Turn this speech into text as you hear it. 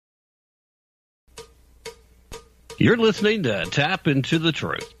You're listening to Tap Into the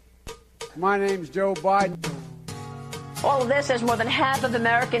Truth. My name's Joe Biden. All of this as more than half of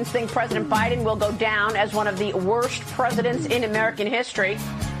Americans think President Biden will go down as one of the worst presidents in American history.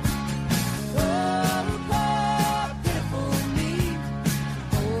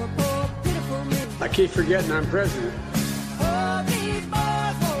 I keep forgetting I'm president.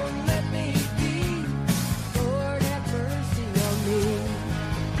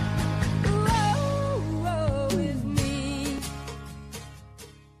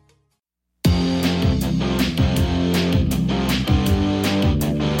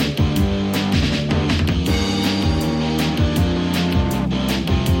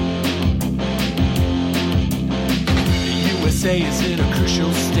 Is at a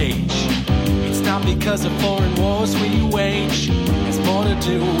crucial stage. It's not because of foreign wars we wage. It's more to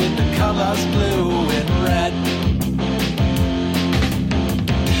do with the colors blue and red.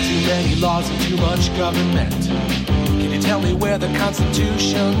 Too many laws and too much government. Can you tell me where the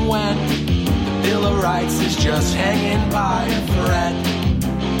Constitution went? The Bill of Rights is just hanging by a thread.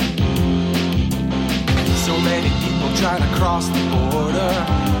 So many people trying to cross the border,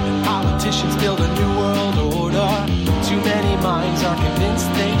 and politicians build a new world order. Too many minds are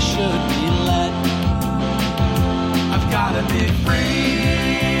convinced they should be led. I've gotta be free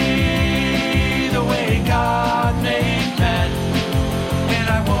the way God made men, and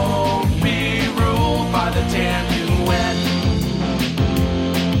I won't be ruled by the damn UN.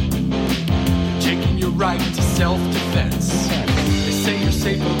 Taking your right to self-defense. They say you're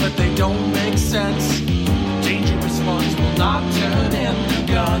safer, but they don't make sense. Dangerous ones will not turn into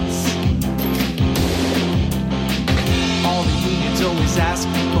guns. All the unions always ask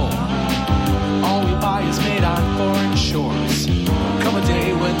for more. All we buy is made on foreign shores. Come a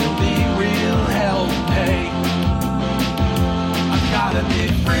day when there'll be real hell to pay. I've gotta be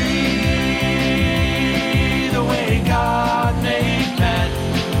free the way God made men,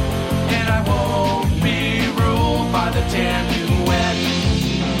 and I won't be ruled by the damn UN.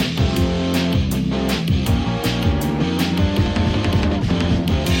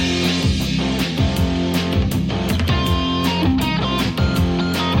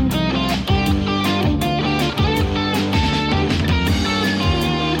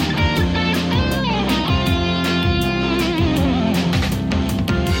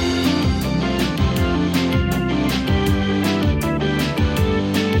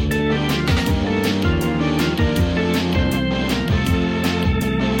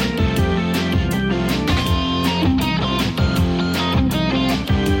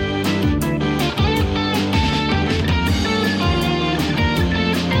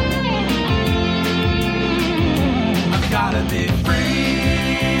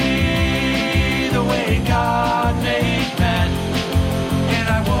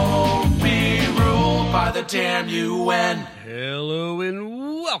 Damn UN. Hello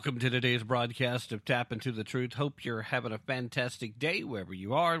and welcome to today's broadcast of Tap Into the Truth. Hope you're having a fantastic day wherever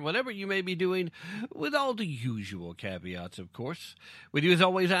you are and whatever you may be doing, with all the usual caveats, of course. With you as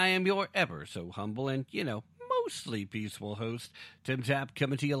always, I am your ever so humble and, mostly peaceful host, Tim Tapp,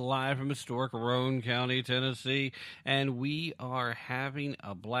 coming to you live from historic Roane County, Tennessee, and we are having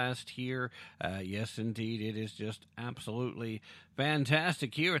a blast here. Yes, indeed, it is just absolutely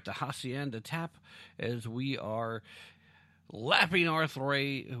fantastic here at the Hacienda Tap as we are lapping our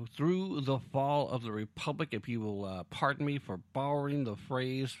way through the fall of the Republic, if you will pardon me for borrowing the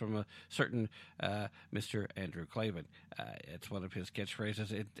phrase from a certain Mr. Andrew Clavin. It's one of his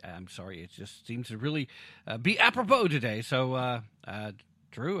catchphrases. I'm sorry, it just seems to really be apropos today. So,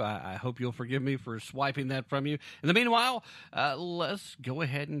 Drew, I hope you'll forgive me for swiping that from you. In the meanwhile, let's go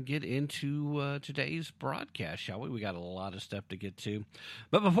ahead and get into today's broadcast, shall we? We got a lot of stuff to get to.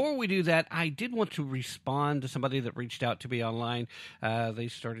 But before we do that, I did want to respond to somebody that reached out to me online. They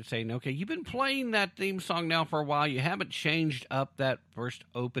started saying, okay, you've been playing that theme song now for a while. You haven't changed up that first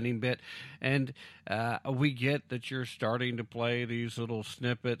opening bit. And we get that you're starting to play these little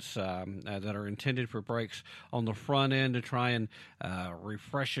snippets that are intended for breaks on the front end to try and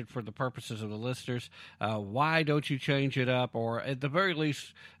refresh it for the purposes of the listeners. Why don't you change it up? Or at the very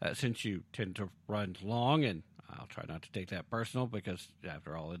least, since you tend to run long, and I'll try not to take that personal because,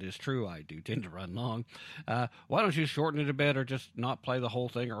 after all, it is true, I do tend to run long. Why don't you shorten it a bit or just not play the whole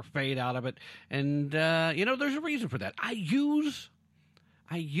thing or fade out of it? And, there's a reason for that. I use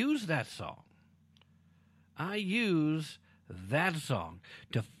that song. I use that song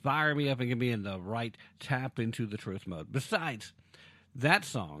to fire me up and get me in the right Tap Into the Truth mode. Besides, that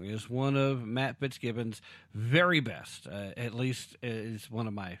song is one of Matt Fitzgibbon's very best. At least is one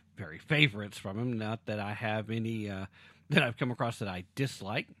of my very favorites from him. Not that I have any that I've come across that I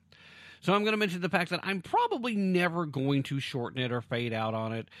dislike. So I'm going to mention the fact that I'm probably never going to shorten it or fade out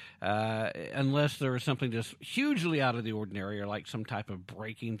on it unless there is something just hugely out of the ordinary or like some type of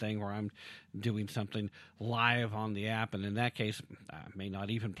breaking thing where I'm doing something live on the app. And in that case, I may not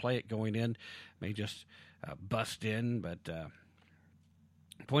even play it going in, may just bust in, but...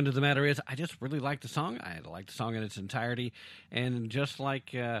 point of the matter is, I just really like the song. I like the song in its entirety. And just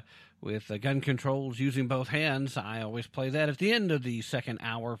like with gun controls using both hands, I always play that at the end of the second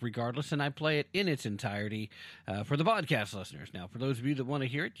hour regardless, and I play it in its entirety for the podcast listeners. Now, for those of you that want to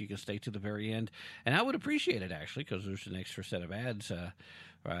hear it, you can stay to the very end. And I would appreciate it, actually, because there's an extra set of ads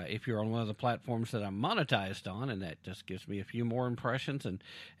if you're on one of the platforms that I'm monetized on, and that just gives me a few more impressions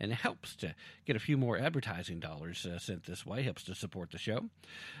and helps to get a few more advertising dollars sent this way, helps to support the show.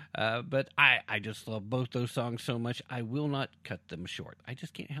 But I just love both those songs so much, I will not cut them short. I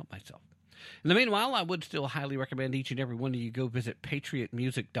just can't help myself. In the meanwhile, I would still highly recommend each and every one of you go visit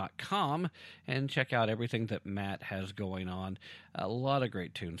patriotmusic.com and check out everything that Matt has going on. A lot of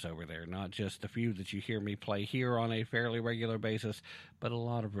great tunes over there, not just the few that you hear me play here on a fairly regular basis, but a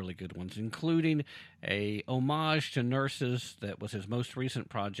lot of really good ones, including a homage to nurses that was his most recent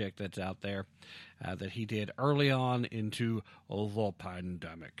project that's out there that he did early on into the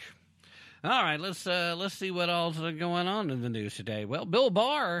pandemic. All right, let's see what all's going on in the news today. Well, Bill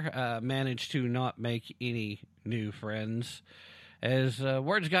Barr managed to not make any new friends. As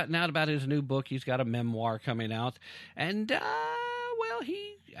word's gotten out about his new book, he's got a memoir coming out. And, well,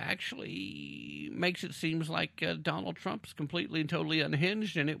 he actually makes it seem like Donald Trump's completely and totally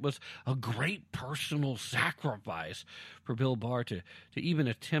unhinged, and it was a great personal sacrifice for Bill Barr to even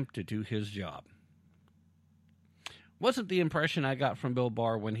attempt to do his job. Wasn't the impression I got from Bill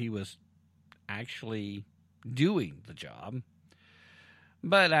Barr when he was actually doing the job.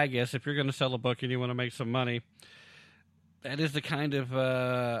 But I guess if you're going to sell a book and you want to make some money, that is the kind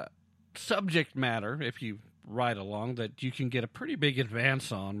of subject matter, if you write along, that you can get a pretty big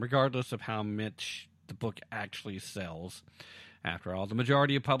advance on, regardless of how much the book actually sells. After all, the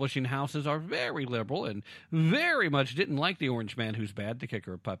majority of publishing houses are very liberal and very much didn't like the orange man who's bad, the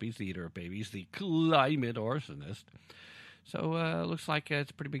kicker of puppies, the eater of babies, the climate arsonist. So it looks like it's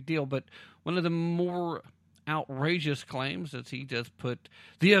a pretty big deal. But one of the more outrageous claims is he just put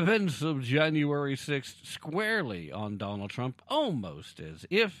the events of January 6th squarely on Donald Trump, almost as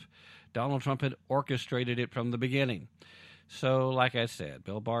if Donald Trump had orchestrated it from the beginning. So, like I said,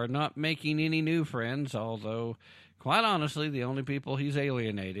 Bill Barr not making any new friends, although, quite honestly, the only people he's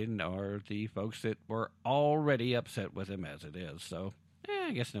alienated are the folks that were already upset with him as it is. So,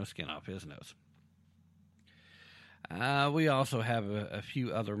 I guess no skin off his nose. We also have a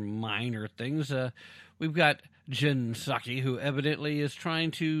few other minor things. We've got Jen Psaki, who evidently is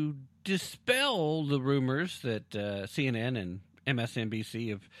trying to dispel the rumors that CNN and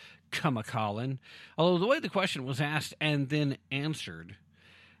MSNBC have come a-calling. Although the way the question was asked and then answered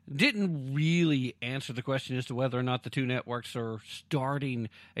didn't really answer the question as to whether or not the two networks are starting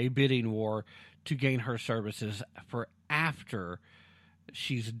a bidding war to gain her services for after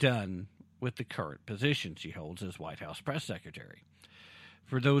she's done with the current position she holds as White House press secretary.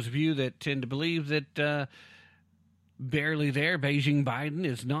 For those of you that tend to believe that barely there, Beijing Biden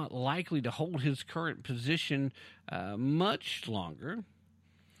is not likely to hold his current position much longer,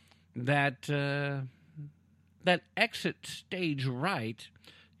 that exit stage right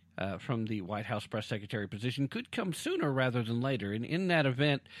from the White House press secretary position could come sooner rather than later. And in that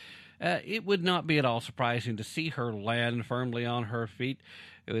event, it would not be at all surprising to see her land firmly on her feet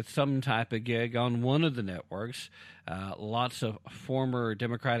with some type of gig on one of the networks. Lots of former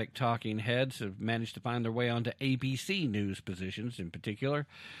Democratic talking heads have managed to find their way onto ABC News positions in particular.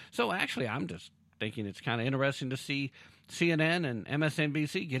 So actually, I'm just thinking it's kind of interesting to see CNN and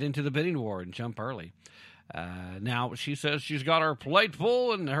MSNBC get into the bidding war and jump early. Now, she says she's got her plate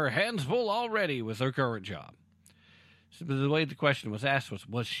full and her hands full already with her current job. So the way the question was asked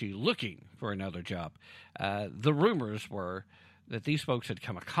was she looking for another job? The rumors were that these folks had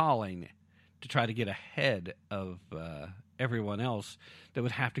come a-calling to try to get ahead of everyone else that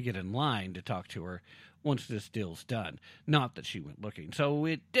would have to get in line to talk to her once this deal's done. Not that she went looking. So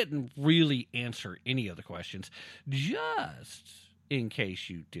it didn't really answer any of the questions, just in case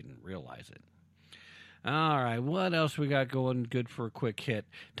you didn't realize it. All right, what else we got going good for a quick hit?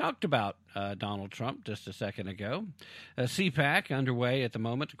 Talked about Donald Trump just a second ago. CPAC underway at the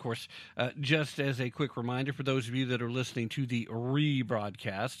moment. Of course, just as a quick reminder for those of you that are listening to the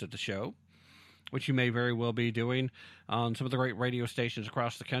rebroadcast of the show, which you may very well be doing on some of the great radio stations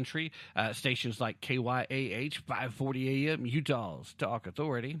across the country, stations like KYAH 540 AM, Utah's Talk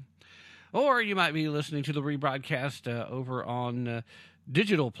Authority. Or you might be listening to the rebroadcast over on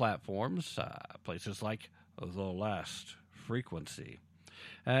digital platforms, places like The Last Frequency.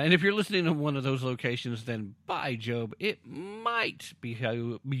 And if you're listening to one of those locations, then by Job, it might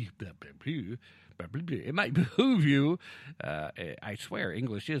behoove you. I swear,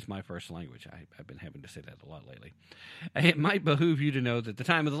 English is my first language. I've been having to say that a lot lately. It might behoove you to know that the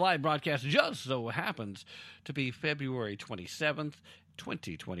time of the live broadcast just so happens to be February 27th,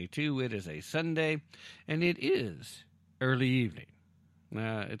 2022. It is a Sunday, and it is early evening.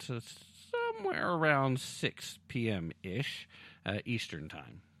 It's somewhere around 6 p.m.-ish. Eastern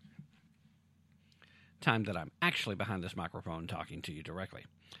time. Time that I'm actually behind this microphone talking to you directly.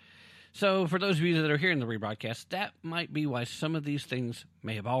 So for those of you that are hearing the rebroadcast, that might be why some of these things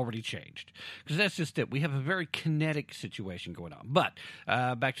may have already changed. Because that's just it. We have a very kinetic situation going on. But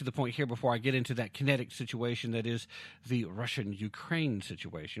back to the point here before I get into that kinetic situation that is the Russian-Ukraine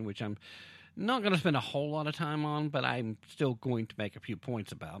situation, which I'm not going to spend a whole lot of time on, but I'm still going to make a few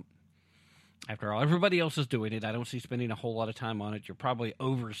points about. After all, everybody else is doing it. I don't see spending a whole lot of time on it. You're probably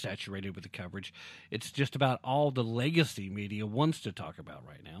oversaturated with the coverage. It's just about all the legacy media wants to talk about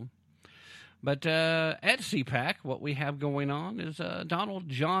right now. But at CPAC, what we have going on is Donald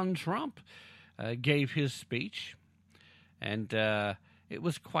John Trump gave his speech. And it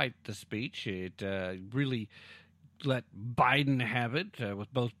was quite the speech. It really let Biden have it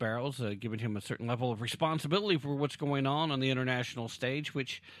with both barrels, giving him a certain level of responsibility for what's going on the international stage,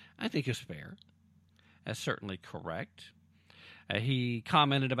 which I think is fair. That's certainly correct. He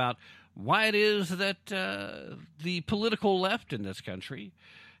commented about why it is that the political left in this country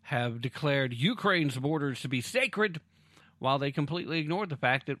have declared Ukraine's borders to be sacred, while they completely ignored the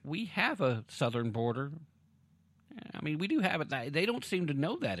fact that we have a southern border. I mean, we do have it. They don't seem to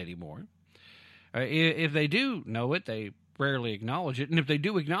know that anymore. If they do know it, they rarely acknowledge it. And if they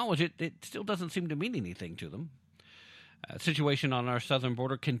do acknowledge it, it still doesn't seem to mean anything to them. The situation on our southern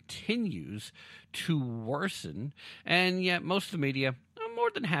border continues to worsen, and yet most of the media are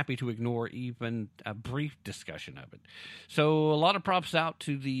more than happy to ignore even a brief discussion of it. So a lot of props out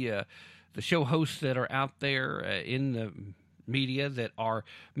to the show hosts that are out there in the media that are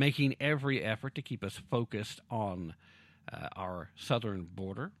making every effort to keep us focused on our southern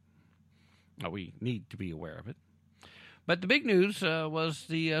border. We need to be aware of it. But the big news was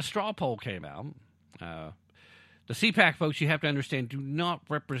the straw poll came out. The CPAC votes, you have to understand, do not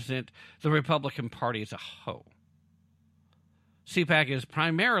represent the Republican Party as a whole. CPAC is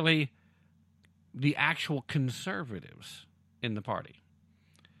primarily the actual conservatives in the party.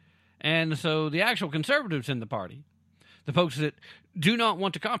 And so the actual conservatives in the party, the folks that do not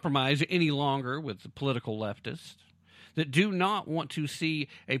want to compromise any longer with the political leftists, that do not want to see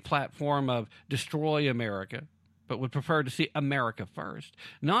a platform of destroy America, but would prefer to see America first.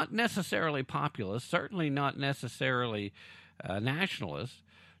 Not necessarily populist, certainly not necessarily nationalist,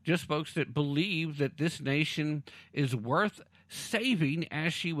 just folks that believe that this nation is worth saving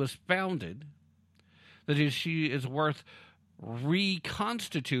as she was founded, that she is worth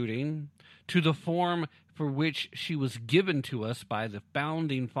reconstituting to the form for which she was given to us by the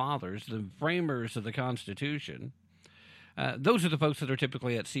founding fathers, the framers of the Constitution. Those are the folks that are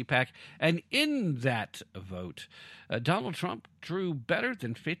typically at CPAC. And in that vote, Donald Trump drew better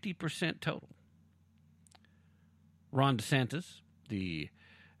than 50% total. Ron DeSantis, the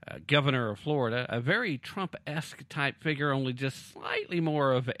governor of Florida, a very Trump-esque type figure, only just slightly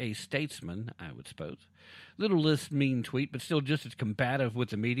more of a statesman, I would suppose. Little less mean tweet, but still just as combative with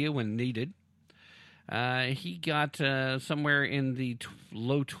the media when needed. He got somewhere in the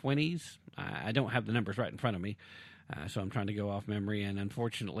low 20s. I don't have the numbers right in front of me. So I'm trying to go off memory, and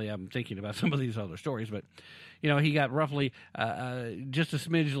unfortunately I'm thinking about some of these other stories. But, he got roughly just a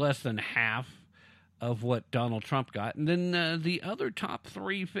smidge less than half of what Donald Trump got. And then the other top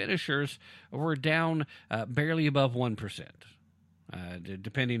three finishers were down barely above 1%,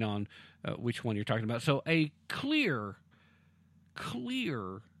 depending on which one you're talking about. So a clear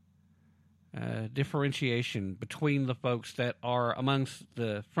differentiation between the folks that are amongst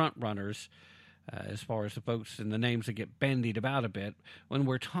the front runners as far as the folks and the names that get bandied about a bit when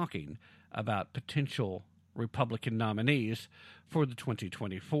we're talking about potential Republican nominees for the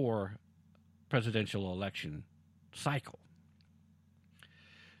 2024 presidential election cycle.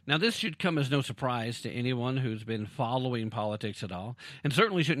 Now, this should come as no surprise to anyone who's been following politics at all, and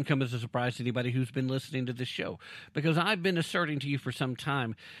certainly shouldn't come as a surprise to anybody who's been listening to this show, because I've been asserting to you for some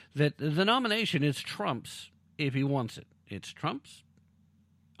time that the nomination is Trump's if he wants it. It's Trump's.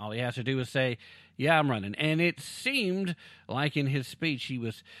 All he has to do is say, yeah, I'm running. And it seemed like in his speech he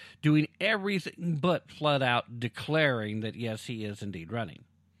was doing everything but flat out declaring that, yes, he is indeed running.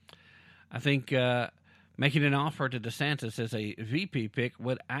 I think Making an offer to DeSantis as a VP pick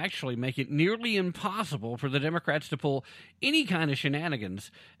would actually make it nearly impossible for the Democrats to pull any kind of shenanigans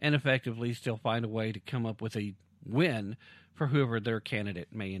and effectively still find a way to come up with a win for whoever their candidate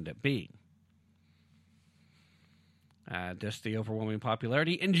may end up being. Just the overwhelming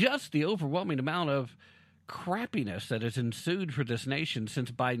popularity and just the overwhelming amount of crappiness that has ensued for this nation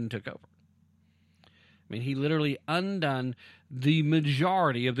since Biden took over. I mean, he literally undone the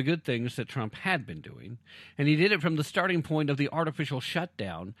majority of the good things that Trump had been doing, and he did it from the starting point of the artificial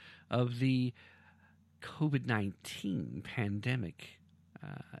shutdown of the COVID-19 pandemic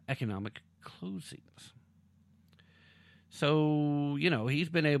economic closings. So, he's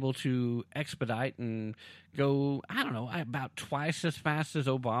been able to expedite and go, about twice as fast as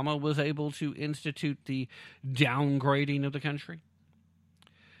Obama was able to institute the downgrading of the country.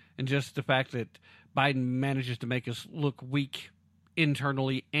 And just the fact that Biden manages to make us look weak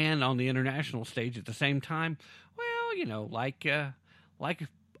internally and on the international stage at the same time, well, like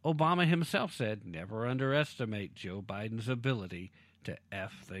Obama himself said, never underestimate Joe Biden's ability to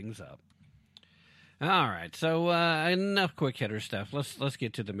F things up. All right, so enough quick hitter stuff. Let's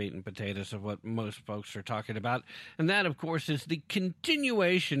get to the meat and potatoes of what most folks are talking about, and that, of course, is the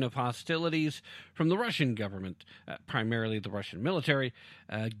continuation of hostilities from the Russian government, primarily the Russian military,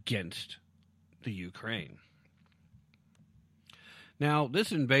 against the Ukraine. Now,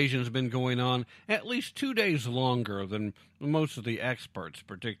 this invasion has been going on at least 2 days longer than most of the experts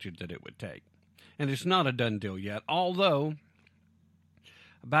predicted that it would take, and it's not a done deal yet, although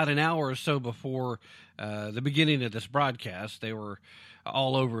about an hour or so before the beginning of this broadcast, they were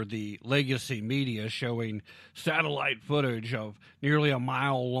all over the legacy media showing satellite footage of nearly a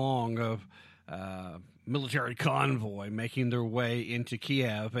mile long of military convoy making their way into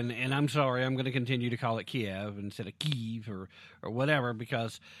Kiev. And I'm sorry, I'm going to continue to call it Kiev instead of Kyiv or whatever,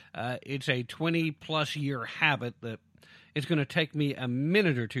 because it's a 20-plus year habit that it's going to take me a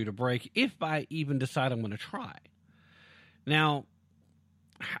minute or two to break if I even decide I'm going to try. Now,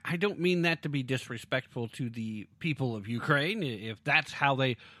 I don't mean that to be disrespectful to the people of Ukraine, if that's how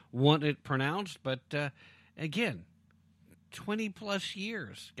they want it pronounced. But again, 20-plus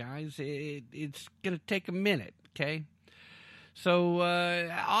years, guys. It's going to take a minute, okay? So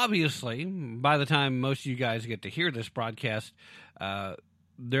obviously, by the time most of you guys get to hear this broadcast,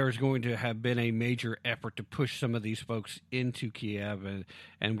 there's going to have been a major effort to push some of these folks into Kiev,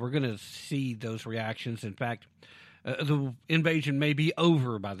 and we're going to see those reactions. In fact, the invasion may be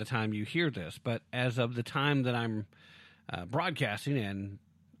over by the time you hear this, but as of the time that I'm broadcasting and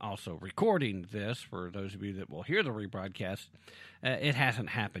also recording this, for those of you that will hear the rebroadcast, it hasn't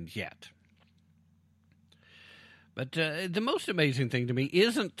happened yet. But the most amazing thing to me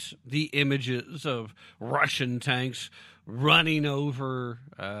isn't the images of Russian tanks running over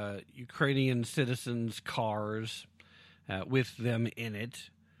Ukrainian citizens' cars with them in it,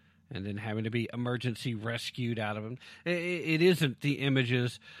 and then having to be emergency rescued out of them. It isn't the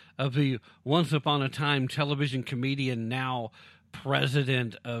images of the once-upon-a-time television comedian, now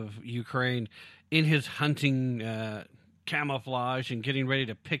president of Ukraine, in his hunting camouflage and getting ready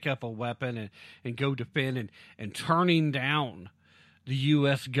to pick up a weapon and go defend, and turning down the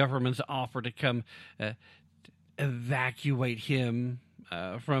U.S. government's offer to come evacuate him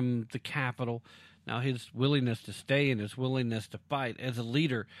from the capital. Now, his willingness to stay and his willingness to fight as a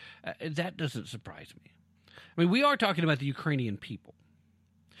leader, that doesn't surprise me. I mean, we are talking about the Ukrainian people.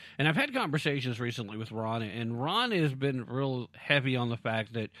 And I've had conversations recently with Ron, and Ron has been real heavy on the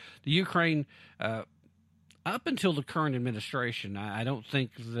fact that the Ukraine, up until the current administration, I don't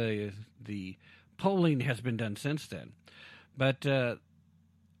think the polling has been done since then, but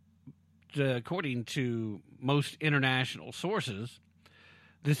according to most international sources,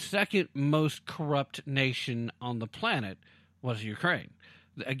 the second most corrupt nation on the planet was Ukraine.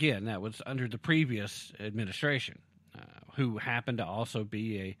 Again, that was under the previous administration, who happened to also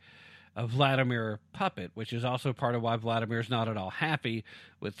be a Vladimir puppet, which is also part of why Vladimir's not at all happy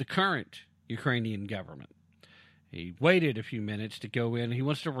with the current Ukrainian government. He waited a few minutes to go in. He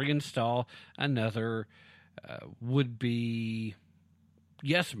wants to reinstall another would-be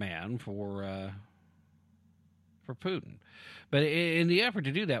yes man for Putin. But in the effort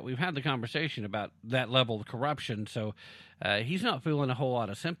to do that, we've had the conversation about that level of corruption, so he's not feeling a whole lot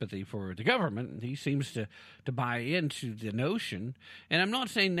of sympathy for the government. He seems to buy into the notion, and I'm not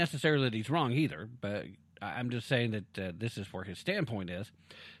saying necessarily that he's wrong either, but I'm just saying that this is where his standpoint is,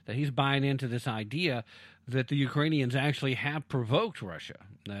 that he's buying into this idea that the Ukrainians actually have provoked Russia,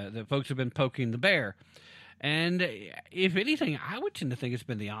 that folks have been poking the bear. And if anything, I would tend to think it's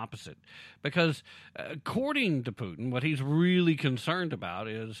been the opposite, because according to Putin, what he's really concerned about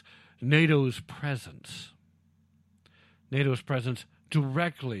is NATO's presence. NATO's presence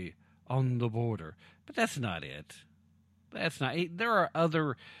directly on the border. But that's not it. There are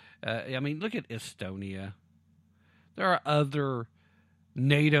other, look at Estonia. There are other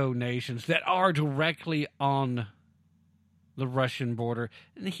NATO nations that are directly on the Russian border,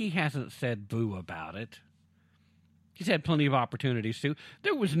 and he hasn't said boo about it. He's had plenty of opportunities to.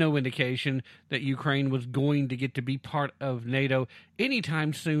 There was no indication that Ukraine was going to get to be part of NATO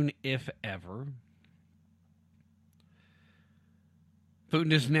anytime soon, if ever.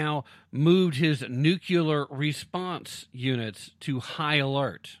 Putin has now moved his nuclear response units to high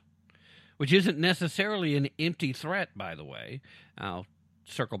alert, which isn't necessarily an empty threat, by the way. I'll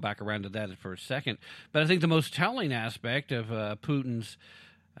circle back around to that for a second. But I think the most telling aspect of Putin's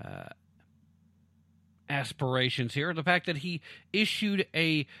aspirations here are the fact that he issued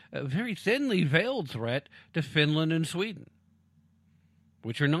a very thinly veiled threat to Finland and Sweden,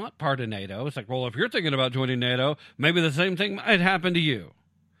 which are not part of NATO. It's like, well, if you're thinking about joining NATO, maybe the same thing might happen to you.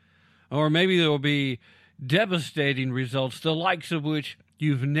 Or maybe there will be devastating results, the likes of which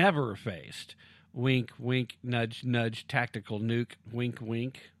you've never faced. Wink, wink, nudge, nudge, tactical nuke, wink,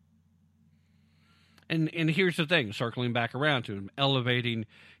 wink. And here's the thing, circling back around to him, elevating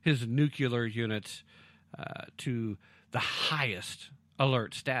his nuclear units to the highest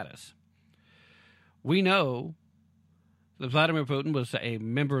alert status. We know that Vladimir Putin was a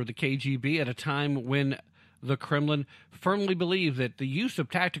member of the KGB at a time when the Kremlin firmly believed that the use of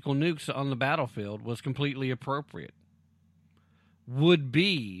tactical nukes on the battlefield was completely appropriate, would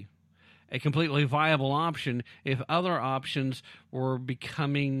be a completely viable option if other options were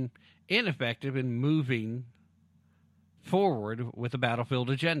becoming ineffective in moving forward with the battlefield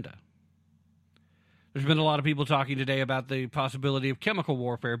agenda. There's been a lot of people talking today about the possibility of chemical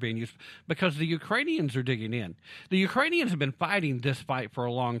warfare being used because the Ukrainians are digging in. The Ukrainians have been fighting this fight for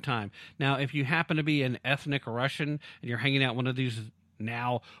a long time. Now, if you happen to be an ethnic Russian and you're hanging out one of these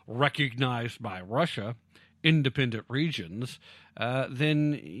now recognized by Russia independent regions,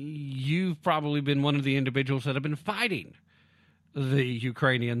 then you've probably been one of the individuals that have been fighting the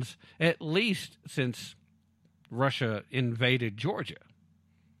Ukrainians, at least since Russia invaded Georgia.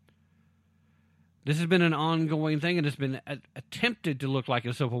 This has been an ongoing thing, and it's been attempted to look like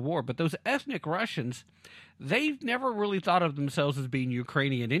a civil war. But those ethnic Russians, they've never really thought of themselves as being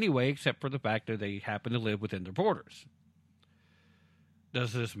Ukrainian anyway, except for the fact that they happen to live within their borders.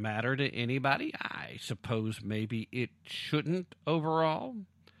 Does this matter to anybody? I suppose maybe it shouldn't overall.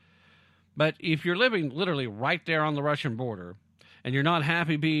 But if you're living literally right there on the Russian border, and you're not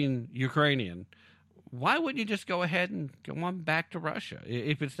happy being Ukrainian, why wouldn't you just go ahead and go on back to Russia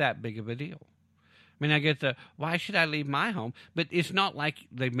if it's that big of a deal? I mean, I get the, why should I leave my home? But it's not like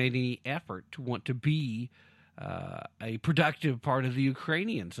they've made any effort to want to be a productive part of the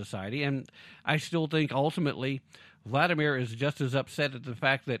Ukrainian society. And I still think ultimately Vladimir is just as upset at the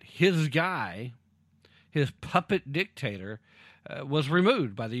fact that his guy, his puppet dictator, was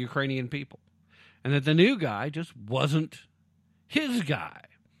removed by the Ukrainian people. And that the new guy just wasn't his guy.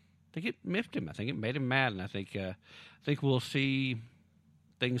 I think it miffed him. I think it made him mad. And I think we'll see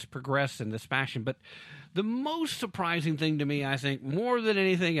things progress in this fashion. But the most surprising thing to me, I think, more than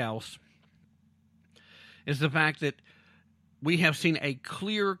anything else, is the fact that we have seen a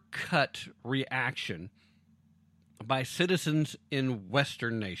clear-cut reaction by citizens in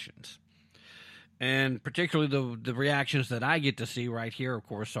Western nations. And particularly the reactions that I get to see right here, of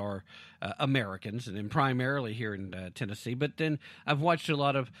course, are Americans, and then primarily here in Tennessee. But then I've watched a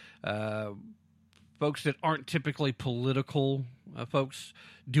lot of folks that aren't typically political folks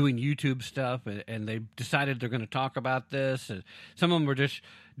doing YouTube stuff, and they decided they're going to talk about this. And some of them are just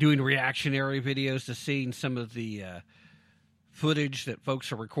doing reactionary videos to seeing some of the footage that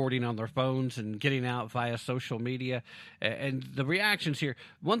folks are recording on their phones and getting out via social media. And the reactions here,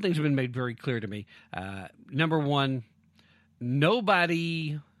 one thing's been made very clear to me. Number one,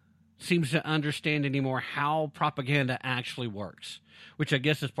 nobody seems to understand anymore how propaganda actually works, which I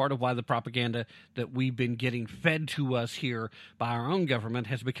guess is part of why the propaganda that we've been getting fed to us here by our own government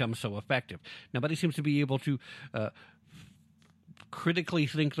has become so effective. Nobody seems to be able to critically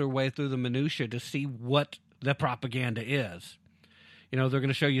think their way through the minutia to see what the propaganda is. You know, they're going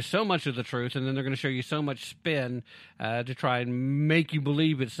to show you so much of the truth, and then they're going to show you so much spin to try and make you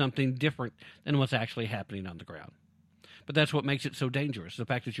believe it's something different than what's actually happening on the ground. But that's what makes it so dangerous, the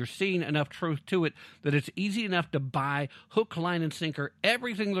fact that you're seeing enough truth to it that it's easy enough to buy hook, line, and sinker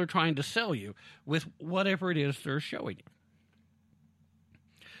everything they're trying to sell you with whatever it is they're showing you.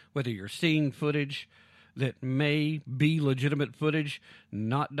 Whether you're seeing footage that may be legitimate footage,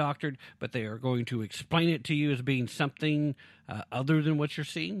 not doctored, but they are going to explain it to you as being something other than what you're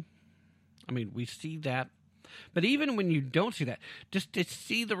seeing. I mean, we see that. But even when you don't see that, just to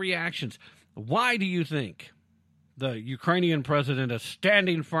see the reactions, why do you think the Ukrainian president is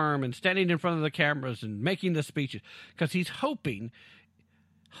standing firm and standing in front of the cameras and making the speeches? Because he's hoping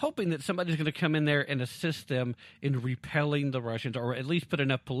that somebody's going to come in there and assist them in repelling the Russians, or at least put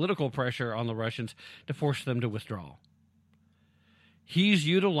enough political pressure on the Russians to force them to withdraw. He's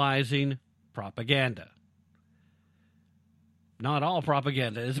utilizing propaganda. Not all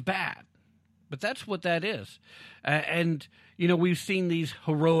propaganda is bad, but that's what that is. And, you know, we've seen these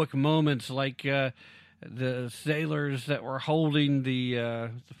heroic moments like the sailors that were holding the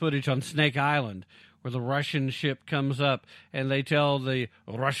footage on Snake Island, where the Russian ship comes up and they tell the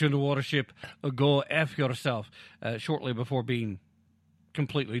Russian warship, go F yourself, shortly before being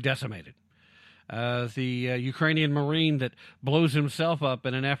completely decimated. The Ukrainian Marine that blows himself up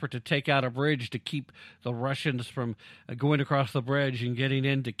in an effort to take out a bridge to keep the Russians from going across the bridge and getting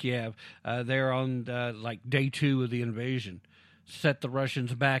into Kiev. They're on like day 2 of the invasion. Set the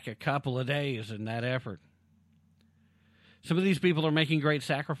Russians back a couple of days in that effort. Some of these people are making great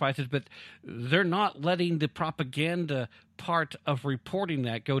sacrifices, but they're not letting the propaganda part of reporting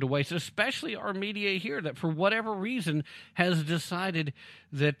that go to waste, especially our media here that for whatever reason has decided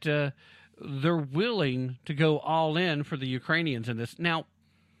that they're willing to go all in for the Ukrainians in this. Now,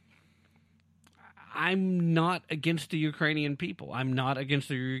 I'm not against the Ukrainian people. I'm not against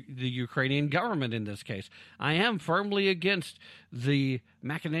the Ukrainian government in this case. I am firmly against the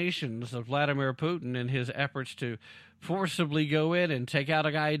machinations of Vladimir Putin and his efforts to forcibly go in and take out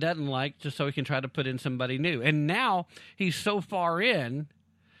a guy he doesn't like just so he can try to put in somebody new. And now he's so far in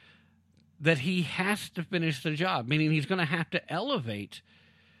that he has to finish the job, meaning he's going to have to elevate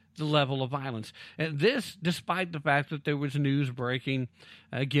the level of violence. And this, despite the fact that there was news breaking,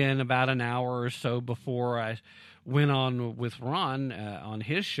 again, about an hour or so before I went on with Ron on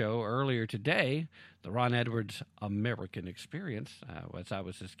his show earlier today, the Ron Edwards American Experience, as I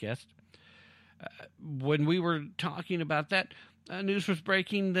was his guest. When we were talking about that, news was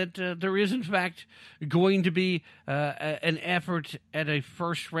breaking that there is, in fact, going to be an effort at a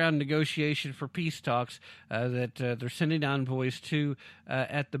first-round negotiation for peace talks that they're sending envoys to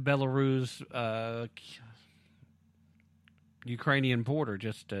at the Belarus Ukrainian border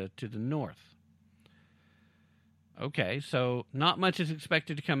just to the north. Okay, so not much is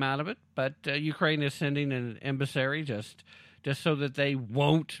expected to come out of it, but Ukraine is sending an emissary just so that they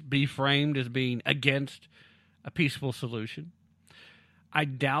won't be framed as being against a peaceful solution. I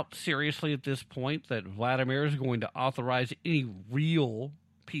doubt seriously at this point that Vladimir is going to authorize any real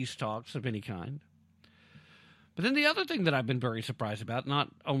peace talks of any kind. But then the other thing that I've been very surprised about, not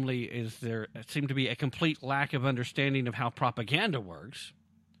only is there seem to be a complete lack of understanding of how propaganda works,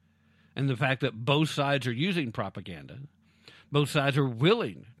 and the fact that both sides are using propaganda, both sides are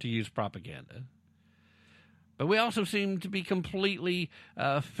willing to use propaganda, but we also seem to be completely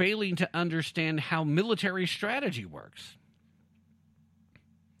failing to understand how military strategy works.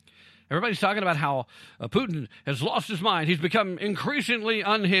 Everybody's talking about how Putin has lost his mind. He's become increasingly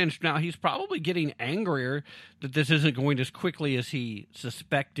unhinged. Now, he's probably getting angrier that this isn't going as quickly as he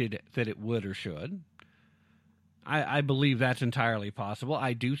suspected that it would or should. I believe that's entirely possible.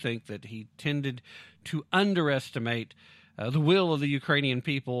 I do think that he tended to underestimate the will of the Ukrainian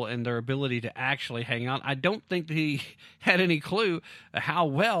people and their ability to actually hang on. I don't think that he had any clue how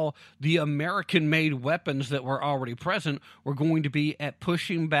well the American-made weapons that were already present were going to be at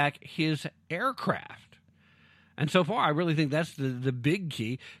pushing back his aircraft. And so far, I really think that's the big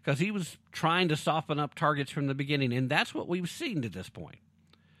key, because he was trying to soften up targets from the beginning, and that's what we've seen to this point.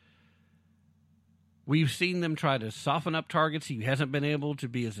 We've seen them try to soften up targets. He hasn't been able to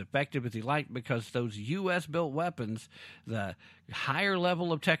be as effective as he liked because those U.S.-built weapons, the higher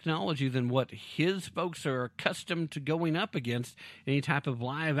level of technology than what his folks are accustomed to going up against any type of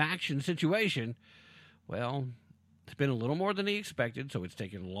live-action situation, well, it's been a little more than he expected, so it's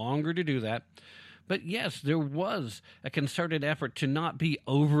taken longer to do that. But yes, there was a concerted effort to not be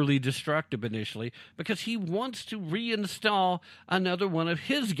overly destructive initially because he wants to reinstall another one of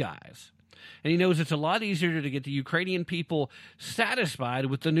his guys. And he knows it's a lot easier to get the Ukrainian people satisfied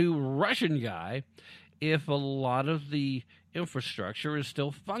with the new Russian guy if a lot of the infrastructure is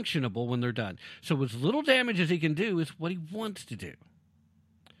still functionable when they're done. So as little damage as he can do is what he wants to do.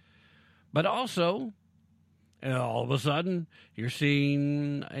 But also, all of a sudden, you're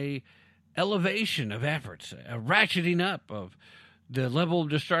seeing a elevation of efforts, a ratcheting up of the level of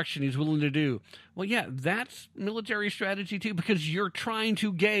destruction he's willing to do. Well, yeah, that's military strategy too, because you're trying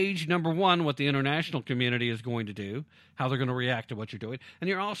to gauge, number one, what the international community is going to do, how they're going to react to what you're doing, and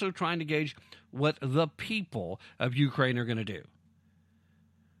you're also trying to gauge what the people of Ukraine are going to do.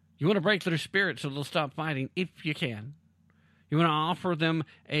 You want to break their spirit so they'll stop fighting if you can. You want to offer them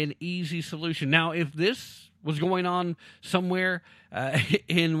an easy solution. Now, if this was going on somewhere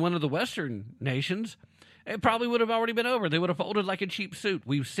in one of the Western nations, it probably would have already been over. They would have folded like a cheap suit.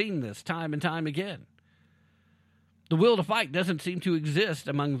 We've seen this time and time again. The will to fight doesn't seem to exist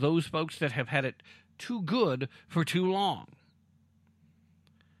among those folks that have had it too good for too long.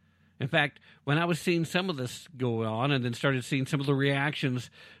 In fact, when I was seeing some of this go on and then started seeing some of the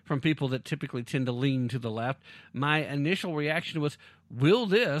reactions from people that typically tend to lean to the left, my initial reaction was, will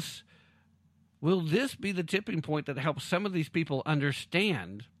this be the tipping point that helps some of these people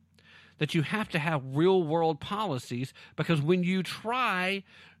understand that you have to have real-world policies? Because when you try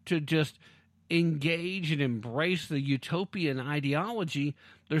to just engage and embrace the utopian ideology,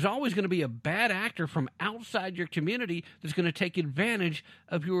 there's always going to be a bad actor from outside your community that's going to take advantage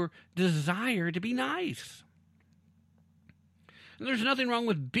of your desire to be nice. And there's nothing wrong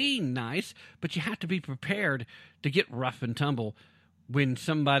with being nice, but you have to be prepared to get rough and tumble when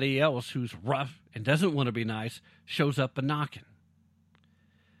somebody else who's rough and doesn't want to be nice shows up a knocking.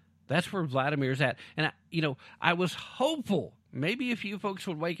 That's where Vladimir's at. And, I was hopeful maybe a few folks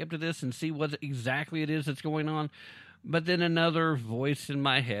would wake up to this and see what exactly it is that's going on. But then another voice in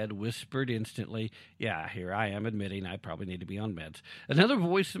my head whispered instantly, yeah, here I am admitting I probably need to be on meds. Another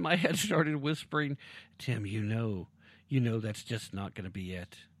voice in my head started whispering, Tim, you know that's just not going to be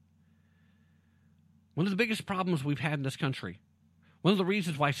it. One of the biggest problems we've had in this country, one of the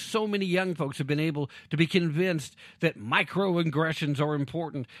reasons why so many young folks have been able to be convinced that microaggressions are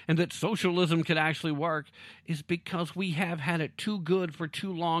important and that socialism can actually work, is because we have had it too good for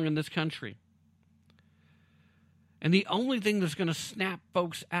too long in this country. And the only thing that's going to snap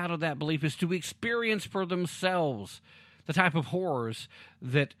folks out of that belief is to experience for themselves the type of horrors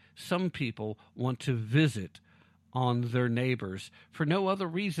that some people want to visit on their neighbors for no other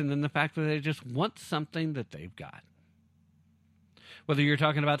reason than the fact that they just want something that they've got. Whether you're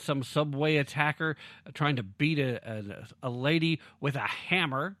talking about some subway attacker trying to beat a lady with a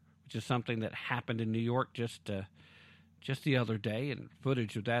hammer, which is something that happened in New York just the other day, and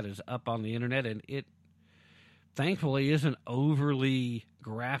footage of that is up on the internet, and it thankfully isn't overly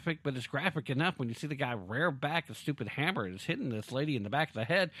graphic, but it's graphic enough when you see the guy rear back a stupid hammer and is hitting this lady in the back of the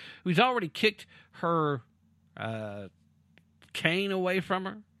head who's already kicked her cane away from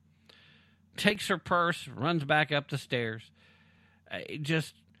her, takes her purse, runs back up the stairs.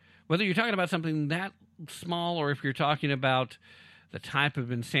 Just, whether you're talking about something that small or if you're talking about the type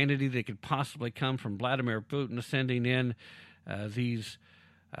of insanity that could possibly come from Vladimir Putin sending in these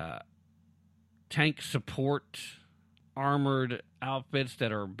tank support armored outfits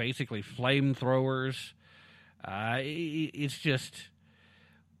that are basically flamethrowers. It's just,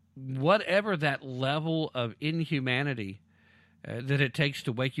 whatever that level of inhumanity that it takes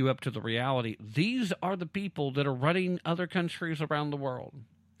to wake you up to the reality, these are the people that are running other countries around the world.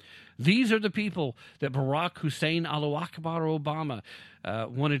 These are the people that Barack Hussein Allahu Akbar Obama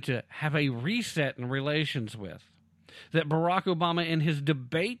wanted to have a reset in relations with. That Barack Obama, in his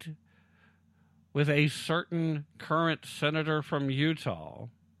debate with a certain current senator from Utah,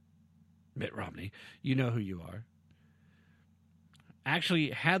 Mitt Romney, you know who you are, actually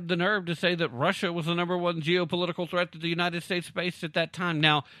had the nerve to say that Russia was the number one geopolitical threat that the United States faced at that time.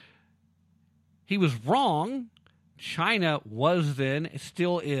 Now, he was wrong. China was then,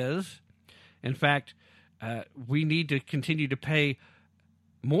 still is. In fact, we need to continue to pay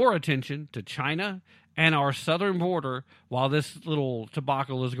more attention to China and our southern border while this little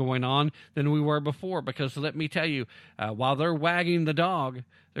debacle is going on than we were before. Because let me tell you, while they're wagging the dog,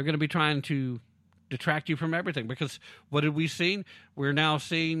 they're going to be trying to detract you from everything. Because what did we see? We're now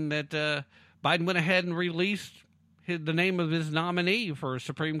seeing that Biden went ahead and released the name of his nominee for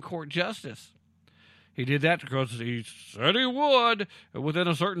Supreme Court Justice. He did that because he said he would within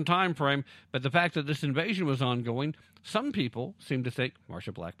a certain time frame. But the fact that this invasion was ongoing, some people seem to think,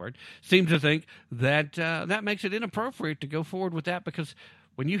 Marsha Blackburn, seem to think that that makes it inappropriate to go forward with that, because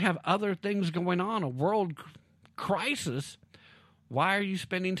when you have other things going on, a world crisis, why are you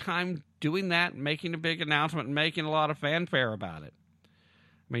spending time doing that, making a big announcement, and making a lot of fanfare about it?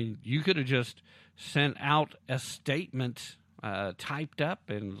 I mean, you could have just sent out a statement typed up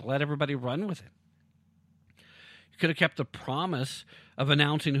and let everybody run with it. You could have kept the promise of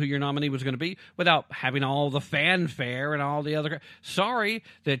announcing who your nominee was going to be without having all the fanfare and all the other. Sorry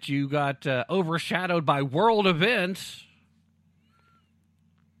that you got overshadowed by world events.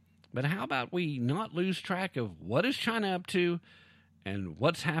 But how about we not lose track of what is China up to and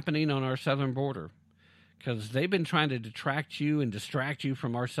what's happening on our southern border? Because they've been trying to detract you and distract you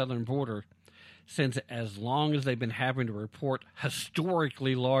from our southern border since as long as they've been having to report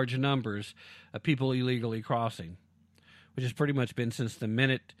historically large numbers of people illegally crossing, which has pretty much been since the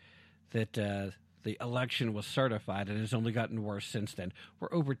minute that the election was certified, and it's only gotten worse since then.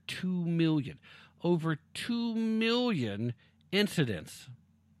 We're over 2 million incidents,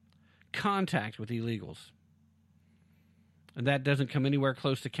 contact with illegals. And that doesn't come anywhere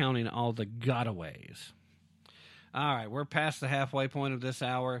close to counting all the gotaways. All right, we're past the halfway point of this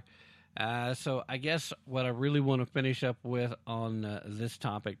hour. So I guess what I really want to finish up with on this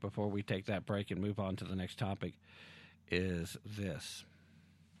topic before we take that break and move on to the next topic is this.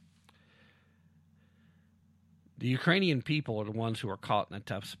 The Ukrainian people are the ones who are caught in a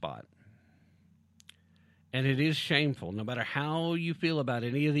tough spot. And it is shameful, no matter how you feel about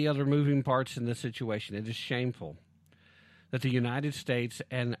any of the other moving parts in this situation, it is shameful that the United States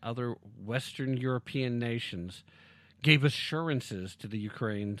and other Western European nations gave assurances to the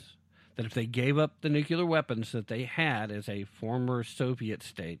Ukrainians that if they gave up the nuclear weapons that they had as a former Soviet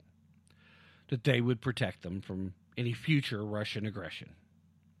state, that they would protect them from any future Russian aggression.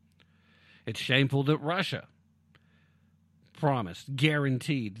 It's shameful that Russia promised,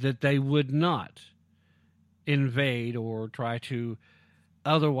 guaranteed, that they would not invade or try to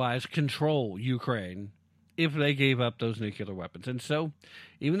otherwise control Ukraine if they gave up those nuclear weapons. And so,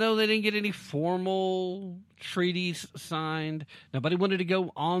 even though they didn't get any formal treaties signed, nobody wanted to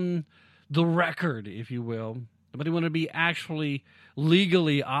go on the record, if you will. Nobody wanted to be actually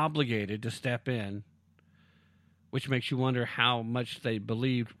legally obligated to step in, which makes you wonder how much they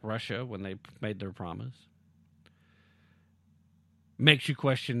believed Russia when they made their promise. Makes you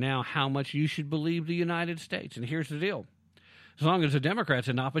question now how much you should believe the United States. And here's the deal. As long as the Democrats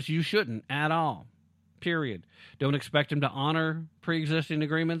in office, you shouldn't at all. Period. Don't expect them to honor pre-existing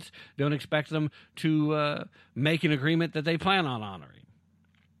agreements. Don't expect them to make an agreement that they plan on honoring.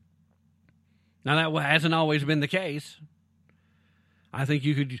 Now, that hasn't always been the case. I think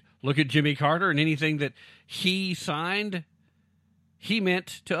you could look at Jimmy Carter, and anything that he signed, he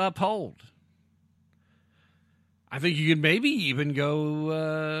meant to uphold. I think you could maybe even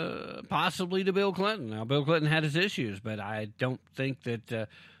go possibly to Bill Clinton. Now, Bill Clinton had his issues, but I don't think that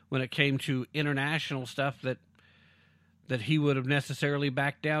when it came to international stuff that he would have necessarily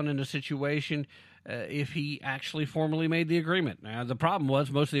backed down in a situation if he actually formally made the agreement. Now, the problem was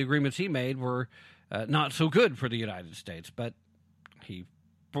most of the agreements he made were not so good for the United States, but he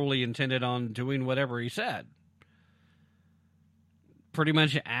fully intended on doing whatever he said. Pretty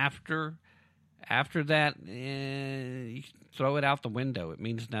much after that, you throw it out the window. It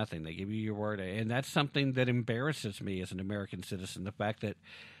means nothing. They give you your word. And that's something that embarrasses me as an American citizen, the fact that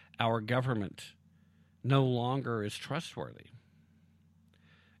our government no longer is trustworthy.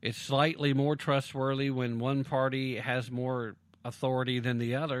 It's slightly more trustworthy when one party has more authority than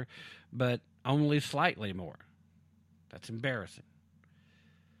the other, but only slightly more. That's embarrassing.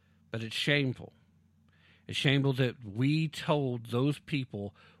 But it's shameful. It's shameful that we told those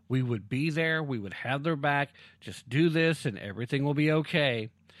people we would be there, we would have their back, just do this and everything will be okay.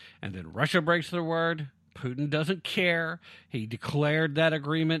 And then Russia breaks their word. Putin doesn't care. He declared that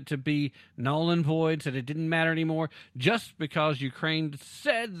agreement to be null and void, said it didn't matter anymore, just because Ukraine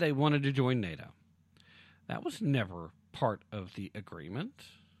said they wanted to join NATO. That was never part of the agreement.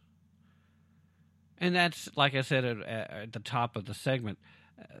 And that's, like I said at the top of the segment,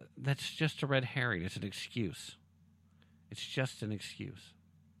 that's just a red herring. It's an excuse. It's just an excuse.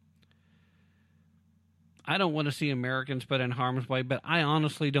 I don't want to see Americans put in harm's way, but I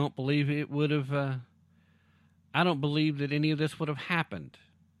honestly don't believe it would have... I don't believe that any of this would have happened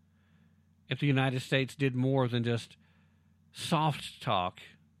if the United States did more than just soft talk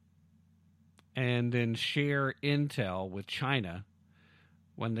and then share intel with China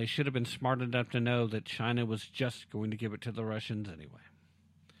when they should have been smart enough to know that China was just going to give it to the Russians anyway.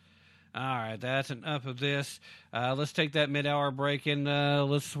 All right, that's enough of this. Let's take that mid-hour break and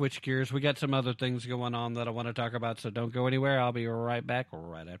let's switch gears. We got some other things going on that I want to talk about, so don't go anywhere. I'll be right back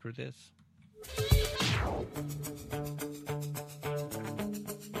right after this.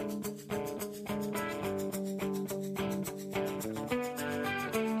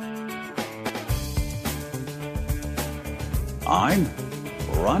 I'm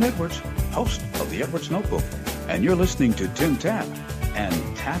Ron Edwards, host of the Edwards Notebook, and you're listening to Tim Tapp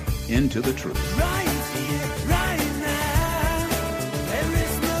and Tap into the Truth. Right here, right now. There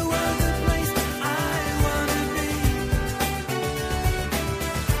is no other place I want to be.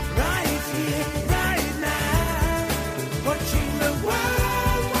 Right here, right now. Watching the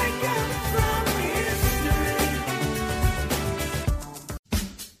world wake up from history.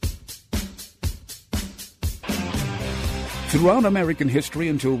 Throughout American history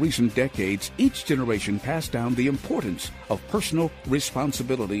until recent decades, each generation passed down the importance of personal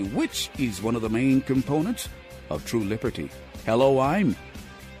responsibility, which is one of the main components of true liberty. Hello, I'm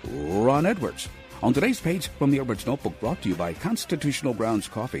Ron Edwards. On today's page from the Edwards Notebook, brought to you by Constitutional Grounds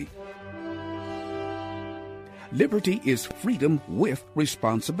Coffee. Liberty is freedom with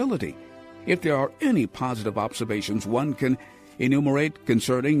responsibility. If there are any positive observations one can enumerate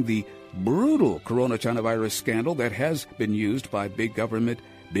concerning the brutal coronavirus scandal that has been used by big government,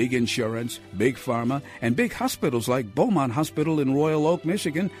 big insurance, big pharma, and big hospitals like Beaumont Hospital in Royal Oak,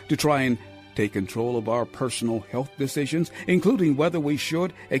 Michigan, to try and take control of our personal health decisions, including whether we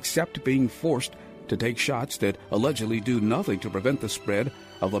should accept being forced to take shots that allegedly do nothing to prevent the spread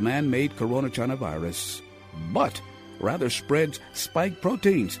of a man-made coronavirus, but rather spreads spike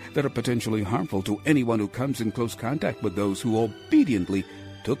proteins that are potentially harmful to anyone who comes in close contact with those who obediently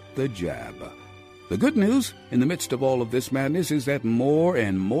took the jab. The good news in the midst of all of this madness is that more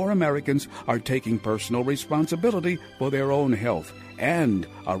and more Americans are taking personal responsibility for their own health and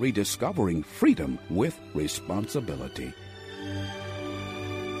are rediscovering freedom with responsibility.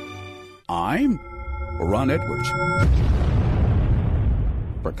 I'm Ron Edwards.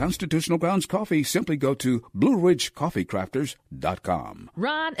 For Constitutional Grounds Coffee, simply go to BlueRidgeCoffeeCrafters.com.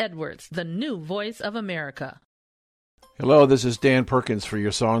 Ron Edwards, the new voice of America. Hello, this is Dan Perkins for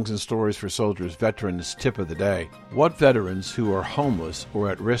your Songs and Stories for Soldiers Veterans Tip of the Day. What veterans who are homeless or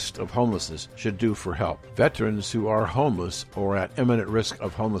at risk of homelessness should do for help? Veterans who are homeless or at imminent risk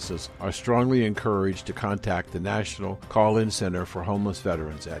of homelessness are strongly encouraged to contact the National Call-In Center for Homeless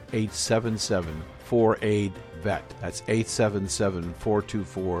Veterans at 877-4AID-VET. That's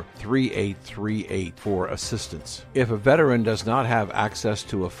 877-424-3838 for assistance. If a veteran does not have access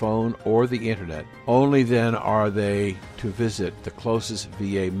to a phone or the internet, only then are they to visit the closest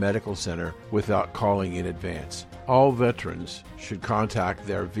VA medical center without calling in advance. All veterans should contact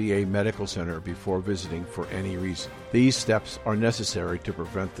their VA medical center before visiting for any reason. These steps are necessary to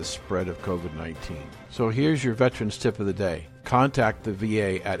prevent the spread of COVID-19. So here's your Veterans Tip of the Day. Contact the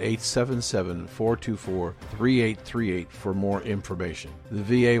VA at 877-424-3838 for more information.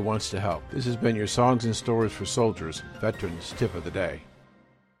 The VA wants to help. This has been your Songs and Stories for Soldiers Veterans Tip of the Day.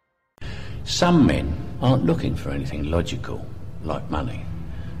 Some men aren't looking for anything logical, like money.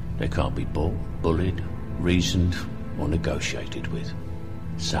 They can't be bought, bullied, reasoned, or negotiated with.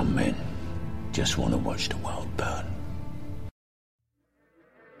 Some men just want to watch the world burn.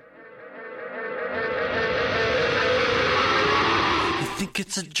 You think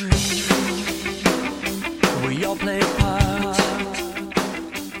it's a dream, we all play parts.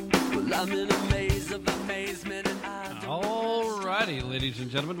 Well, I'm in a maze of amazement and Alrighty, ladies and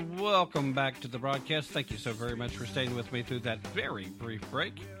gentlemen, welcome back to the broadcast. Thank you so very much for staying with me through that very brief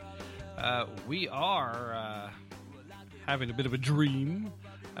break. We are having a bit of a dream,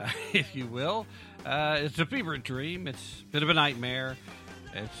 if you will. It's a fever dream. It's a bit of a nightmare.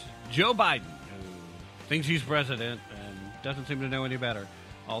 It's Joe Biden, who thinks he's president and doesn't seem to know any better.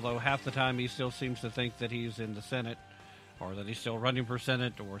 Although half the time he still seems to think that he's in the Senate, or that he's still running for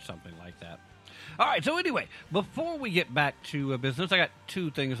Senate, or something like that. All right, so anyway, before we get back to business, I got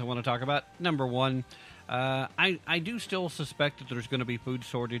two things I want to talk about. Number one, I do still suspect that there's going to be food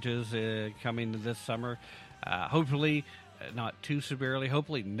shortages coming this summer. Hopefully not too severely.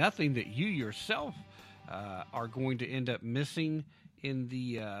 Hopefully nothing that you yourself are going to end up missing in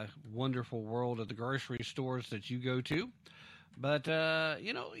the wonderful world of the grocery stores that you go to. But,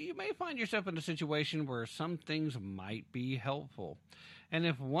 you may find yourself in a situation where some things might be helpful. And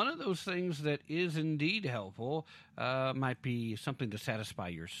if one of those things that is indeed helpful might be something to satisfy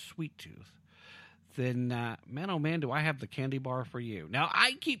your sweet tooth, then, man, oh man, do I have the candy bar for you. Now,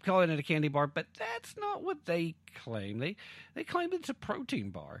 I keep calling it a candy bar, but that's not what they claim. They claim it's a protein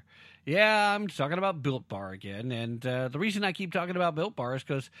bar. Yeah, I'm talking about Built Bar again, and the reason I keep talking about Built Bar is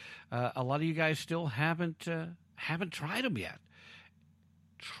because a lot of you guys still haven't tried them yet.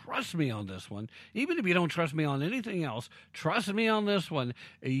 Trust me on this one. Even if you don't trust me on anything else, trust me on this one.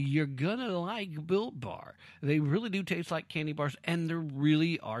 You're going to like Built Bar. They really do taste like candy bars, and they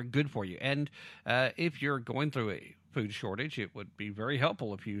really are good for you. And if you're going through a food shortage, it would be very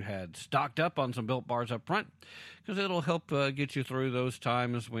helpful if you had stocked up on some Built Bars up front, because it'll help get you through those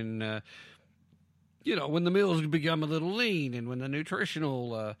times when, when the meals become a little lean and when the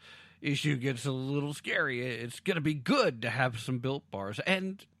nutritional issue gets a little scary. It's going to be good to have some Built Bars.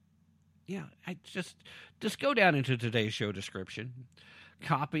 And yeah, I just go down into today's show description,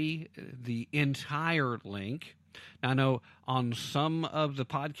 copy the entire link. Now, I know on some of the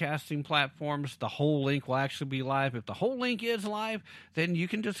podcasting platforms, the whole link will actually be live. If the whole link is live, then you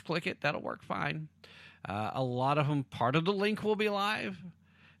can just click it. That'll work fine. A lot of them, part of the link will be live.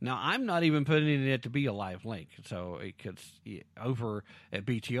 Now, I'm not even putting it to be a live link. So it could, over at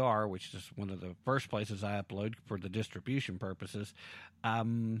BTR, which is one of the first places I upload for the distribution purposes, I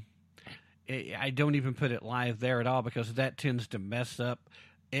don't even put it live there at all because that tends to mess up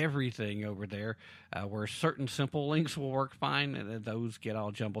everything over there, where certain simple links will work fine and those get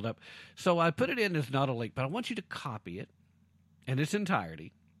all jumbled up. So I put it in as not a link, but I want you to copy it in its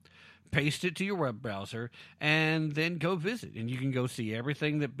entirety, paste it to your web browser, and then go visit. And you can go see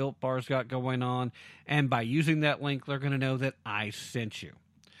everything that Built Bar's got going on. And by using that link, they're going to know that I sent you.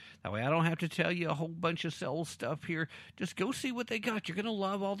 That way I don't have to tell you a whole bunch of sales stuff here. Just go see what they got. You're going to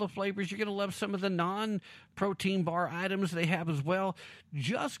love all the flavors. You're going to love some of the non-protein bar items they have as well.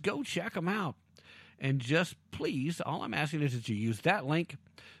 Just go check them out. And just please, all I'm asking is that you use that link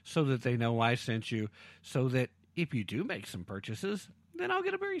so that they know I sent you, so that if you do make some purchases, then I'll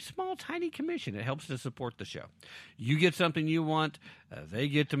get a very small, tiny commission. It helps to support the show. You get something you want, they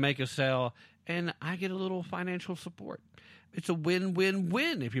get to make a sale, and I get a little financial support. It's a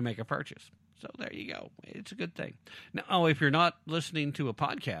win-win-win if you make a purchase. So there you go. It's a good thing. Now, if you're not listening to a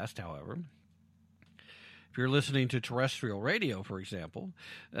podcast, however, if you're listening to terrestrial radio, for example,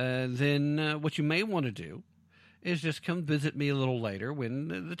 then what you may want to do is just come visit me a little later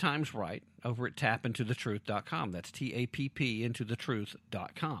when the time's right over at tappintothetruth.com. That's TAPP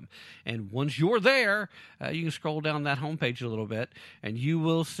intothetruth.com. And once you're there, you can scroll down that homepage a little bit, and you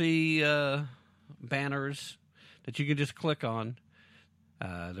will see banners that you can just click on.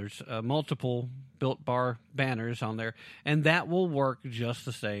 There's multiple Built Bar banners on there, and that will work just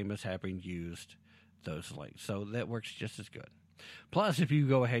the same as having used those links. So that works just as good. Plus, if you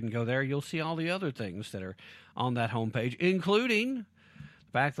go ahead and go there, you'll see all the other things that are on that homepage, including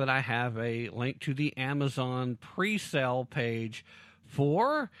the fact that I have a link to the Amazon pre-sale page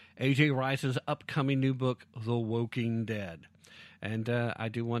for A.J. Rice's upcoming new book, The Woking Dead. And I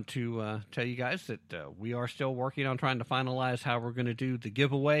do want to tell you guys that we are still working on trying to finalize how we're going to do the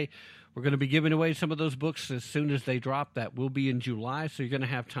giveaway. We're going to be giving away some of those books as soon as they drop. That will be in July, so you're going to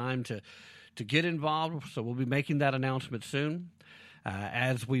have time to get involved. So we'll be making that announcement soon.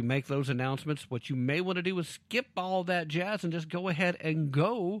 As we make those announcements, what you may want to do is skip all that jazz and just go ahead and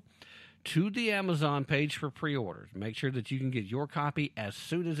go to the Amazon page for pre-orders. Make sure that you can get your copy as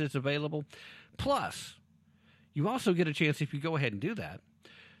soon as it's available. Plus, you also get a chance, if you go ahead and do that,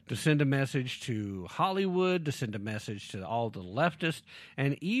 to send a message to Hollywood, to send a message to all the leftists,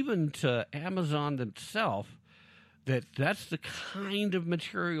 and even to Amazon themselves, that's the kind of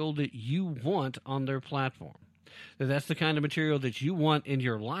material that you want on their platform. That's the kind of material that you want in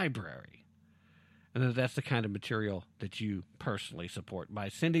your library. And that's the kind of material that you personally support. By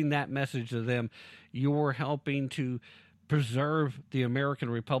sending that message to them, you're helping to preserve the American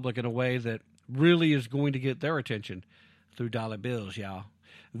Republic in a way that really is going to get their attention through dollar bills, y'all.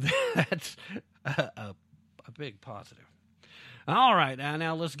 That's a big positive. All right,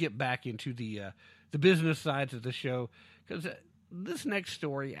 now let's get back into the business sides of the show, because this next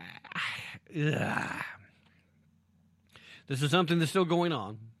story, this is something that's still going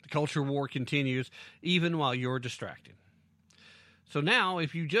on. The culture war continues even while you're distracted. So now,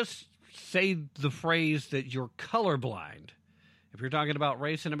 if you just say the phrase that you're colorblind, if you're talking about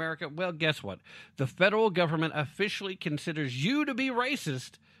race in America, well, guess what? The federal government officially considers you to be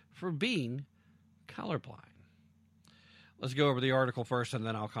racist for being colorblind. Let's go over the article first, and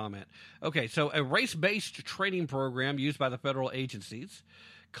then I'll comment. Okay, so a race-based training program used by the federal agencies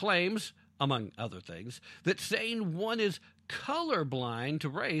claims, among other things, that saying one is colorblind to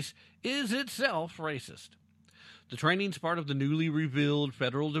race is itself racist. The training's part of the newly revealed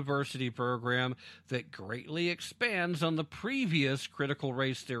federal diversity program that greatly expands on the previous critical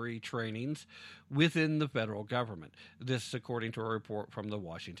race theory trainings within the federal government. This, according to a report from the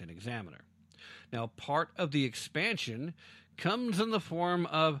Washington Examiner. Now, part of the expansion comes in the form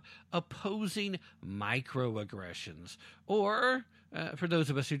of opposing microaggressions, or, for those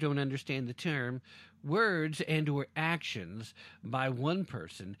of us who don't understand the term, words and or actions by one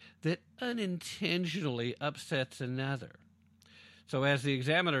person that unintentionally upsets another. So as the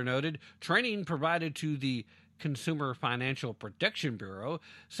Examiner noted, training provided to the Consumer Financial Protection Bureau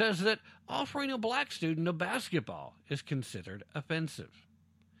says that offering a black student a basketball is considered offensive.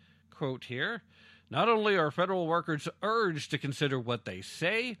 Quote here, not only are federal workers urged to consider what they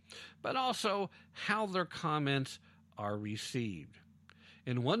say, but also how their comments are received.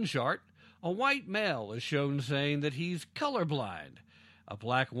 In one chart, a white male is shown saying that he's colorblind. A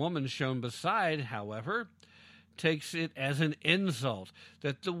black woman shown beside, however, takes it as an insult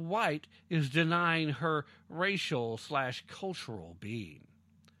that the white is denying her racial/cultural being.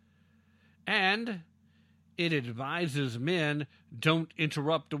 And it advises men don't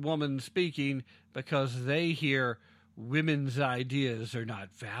interrupt a woman speaking because they hear women's ideas are not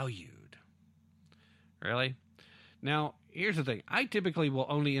valued. Really? Now, here's the thing. I typically will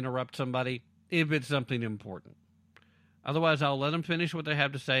only interrupt somebody if it's something important. Otherwise, I'll let them finish what they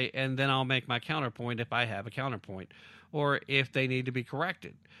have to say, and then I'll make my counterpoint if I have a counterpoint, or if they need to be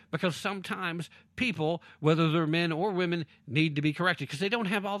corrected. Because sometimes people, whether they're men or women, need to be corrected because they don't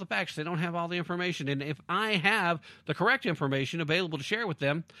have all the facts, they don't have all the information. And if I have the correct information available to share with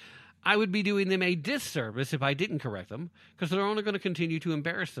them, I would be doing them a disservice if I didn't correct them, because they're only going to continue to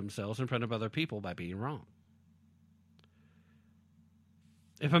embarrass themselves in front of other people by being wrong.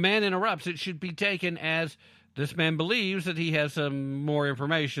 If a man interrupts, it should be taken as this man believes that he has some more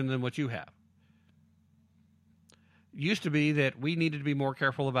information than what you have. It used to be that we needed to be more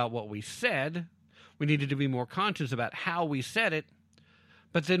careful about what we said. We needed to be more conscious about how we said it.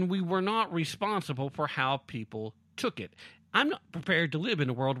 But then we were not responsible for how people took it. I'm not prepared to live in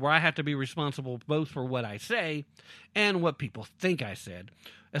a world where I have to be responsible both for what I say and what people think I said,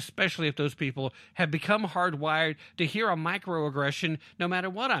 especially if those people have become hardwired to hear a microaggression no matter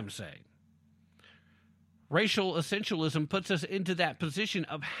what I'm saying. Racial essentialism puts us into that position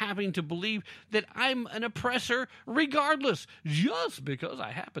of having to believe that I'm an oppressor regardless, just because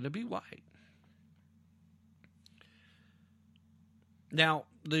I happen to be white. Now,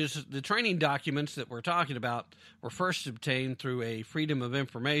 the training documents that we're talking about were first obtained through a Freedom of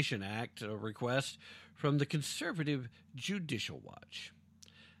Information Act request from the conservative Judicial Watch.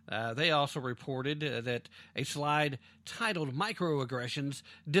 They also reported that a slide titled Microaggressions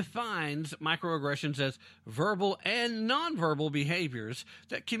defines microaggressions as verbal and nonverbal behaviors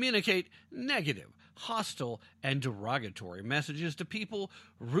that communicate negative, hostile, and derogatory messages to people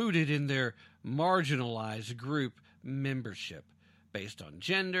rooted in their marginalized group membership based on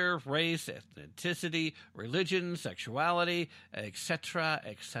gender, race, ethnicity, religion, sexuality, etc.,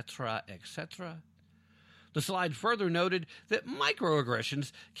 etc., etc. The slide further noted that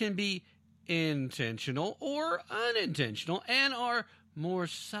microaggressions can be intentional or unintentional and are more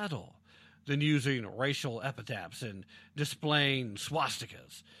subtle than using racial epithets and displaying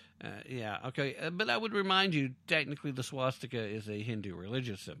swastikas. But I would remind you, technically the swastika is a Hindu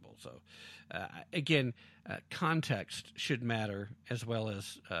religious symbol. So, context should matter as well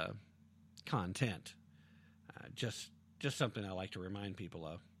as content. Just something I like to remind people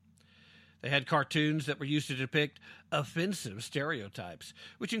of. They had cartoons that were used to depict offensive stereotypes,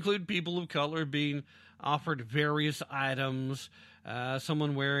 which include people of color being offered various items,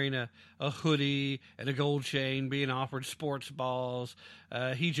 someone wearing a hoodie and a gold chain being offered sports balls,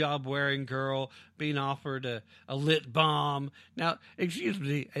 a hijab-wearing girl being offered a lit bomb. Now, excuse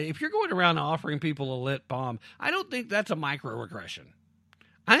me, if you're going around offering people a lit bomb, I don't think that's a microaggression.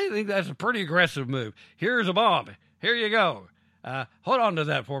 I think that's a pretty aggressive move. Here's a bomb. Here you go. Hold on to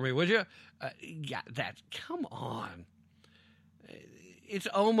that for me, would you? Come on. It's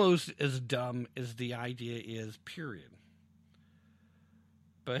almost as dumb as the idea is, period.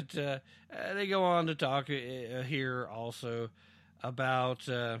 But they go on to talk here also about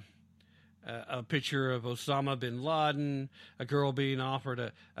a picture of Osama bin Laden, a girl being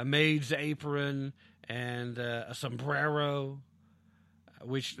offered a maid's apron and a sombrero,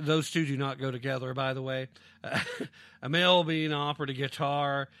 which those two do not go together, by the way. A male being offered a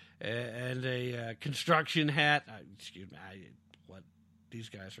guitar and a construction hat. These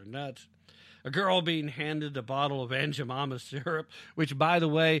guys are nuts. A girl being handed a bottle of Aunt Jemima syrup, which, by the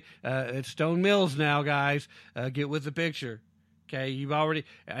way, it's Stone Mills now, guys. Get with the picture. Okay,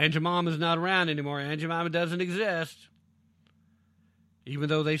 Aunt Jemima's not around anymore. Aunt Jemima doesn't exist. Even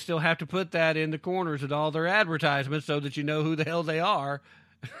though they still have to put that in the corners of all their advertisements so that you know who the hell they are.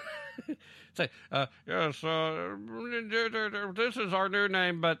 Say, yes, this is our new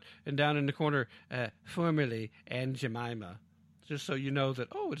name, and down in the corner, formerly Aunt Jemima. Just so you know that,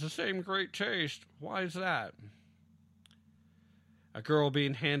 it's the same great taste. Why is that? A girl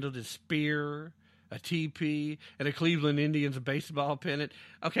being handled a spear, a TP, and a Cleveland Indians baseball pennant.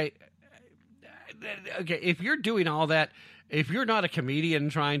 Okay, if you're doing all that, if you're not a comedian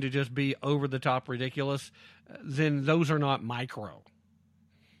trying to just be over-the-top ridiculous, then those are not micro.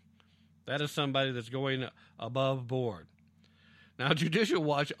 That is somebody that's going above board. Now, Judicial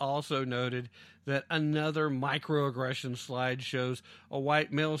Watch also noted that another microaggression slide shows a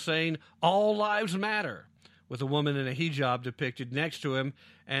white male saying, "All lives matter," with a woman in a hijab depicted next to him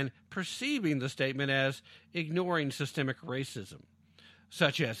and perceiving the statement as ignoring systemic racism,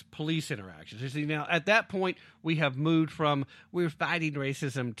 such as police interactions. You see, now, at that point, we have moved from we're fighting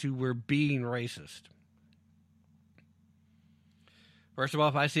racism to we're being racist. First of all,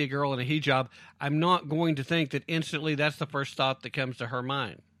 if I see a girl in a hijab, I'm not going to think that instantly that's the first thought that comes to her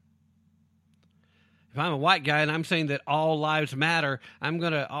mind. If I'm a white guy and I'm saying that all lives matter, I'm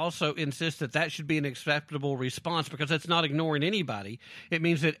going to also insist that that should be an acceptable response, because that's not ignoring anybody. It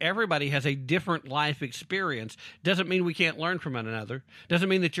means that everybody has a different life experience. Doesn't mean we can't learn from one another. Doesn't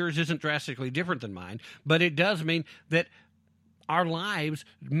mean that yours isn't drastically different than mine. But it does mean that our lives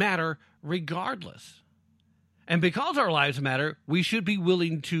matter regardless. And because our lives matter, we should be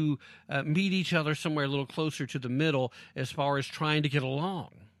willing to meet each other somewhere a little closer to the middle as far as trying to get along.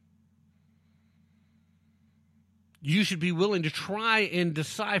 You should be willing to try and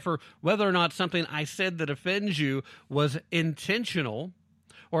decipher whether or not something I said that offends you was intentional,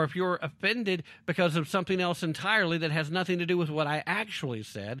 or if you're offended because of something else entirely that has nothing to do with what I actually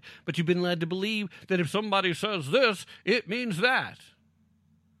said, but you've been led to believe that if somebody says this, it means that.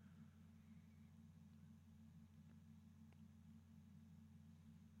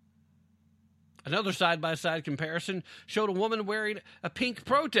 Another side-by-side comparison showed a woman wearing a pink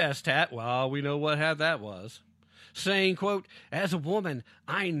protest hat. Well, we know what hat that was. Saying, quote, "As a woman,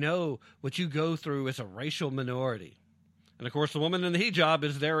 I know what you go through as a racial minority." And, of course, the woman in the hijab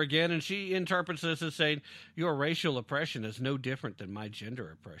is there again, and she interprets this as saying, "Your racial oppression is no different than my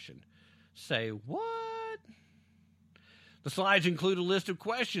gender oppression." Say, what? The slides include a list of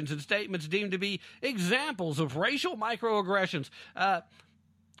questions and statements deemed to be examples of racial microaggressions.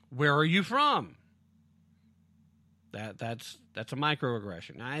 Where are you from? That's a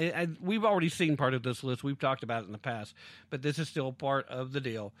microaggression. We've already seen part of this list. We've talked about it in the past, but this is still part of the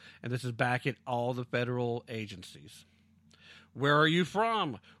deal, and this is back at all the federal agencies. Where are you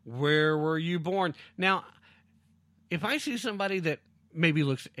from? Where were you born? Now, if I see somebody that maybe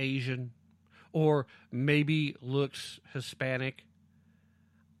looks Asian or maybe looks Hispanic,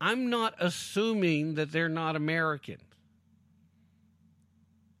 I'm not assuming that they're not American.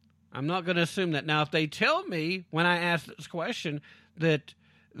 I'm not going to assume that. Now, if they tell me when I ask this question that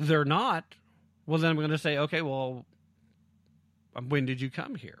they're not, well, then I'm going to say, okay, well, when did you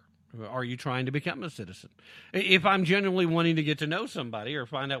come here? Are you trying to become a citizen? If I'm genuinely wanting to get to know somebody or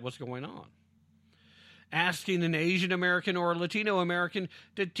find out what's going on. Asking an Asian American or a Latino American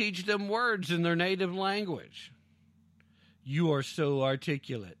to teach them words in their native language. You are so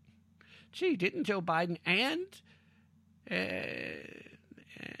articulate. Gee, didn't Joe Biden and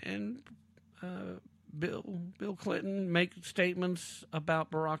Bill Clinton make statements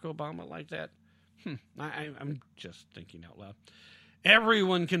about Barack Obama like that? I'm just thinking out loud.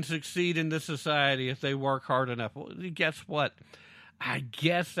 Everyone can succeed in this society if they work hard enough. Well, guess what? I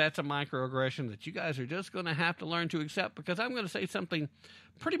guess that's a microaggression that you guys are just going to have to learn to accept, because I'm going to say something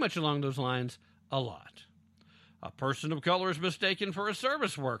pretty much along those lines a lot. A person of color is mistaken for a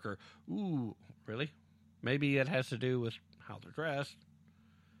service worker. Ooh, really? Maybe it has to do with how they're dressed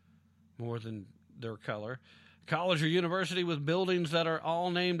more than their color. College or university with buildings that are all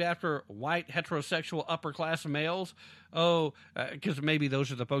named after white heterosexual upper class males. Oh, because maybe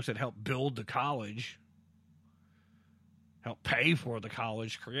those are the folks that help build the college, help pay for the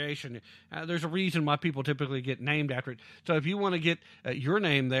college creation. There's a reason why people typically get named after it. So if you want to get your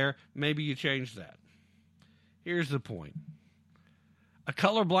name there, maybe you change that. Here's the point. A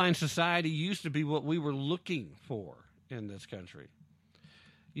colorblind society used to be what we were looking for in this country.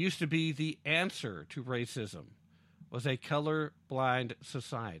 Used to be the answer to racism, was a colorblind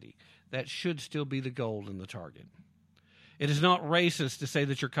society. That should still be the goal and the target. It is not racist to say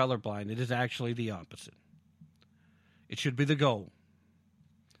that you're colorblind. It is actually the opposite. It should be the goal.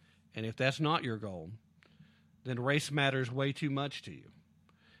 And if that's not your goal, then race matters way too much to you.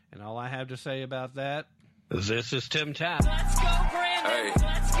 And all I have to say about that, this is Tim Tapp. Let's go, Brandon. Hey.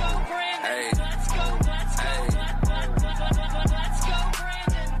 Let's go, Brandon. Hey. Let's go. Let's go. Hey. Let's go,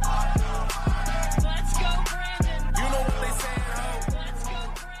 Brandon. Let's go, Brandon. You know what they saying, ho? Let's go,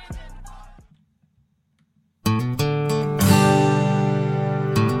 Brandon.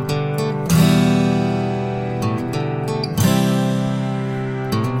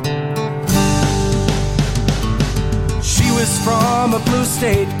 She was from a blue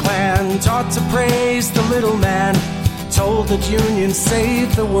state clan, taught to praise the little man, told that unions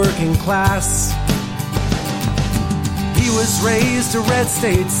saved the working class. He was raised a red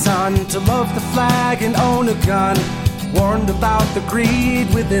state son, to love the flag and own a gun, warned about the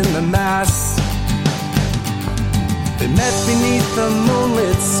greed within the mass. They met beneath the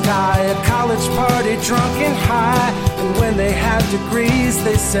moonlit sky, a college party drunk and high, and when they had degrees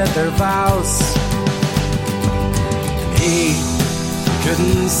they said their vows. He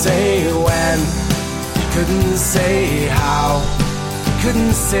couldn't say when, he couldn't say how, he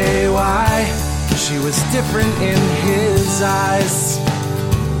couldn't say why. She was different in his eyes.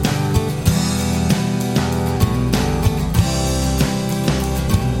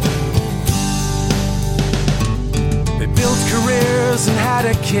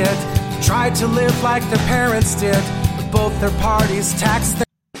 kid, tried to live like their parents did, but both their parties taxed their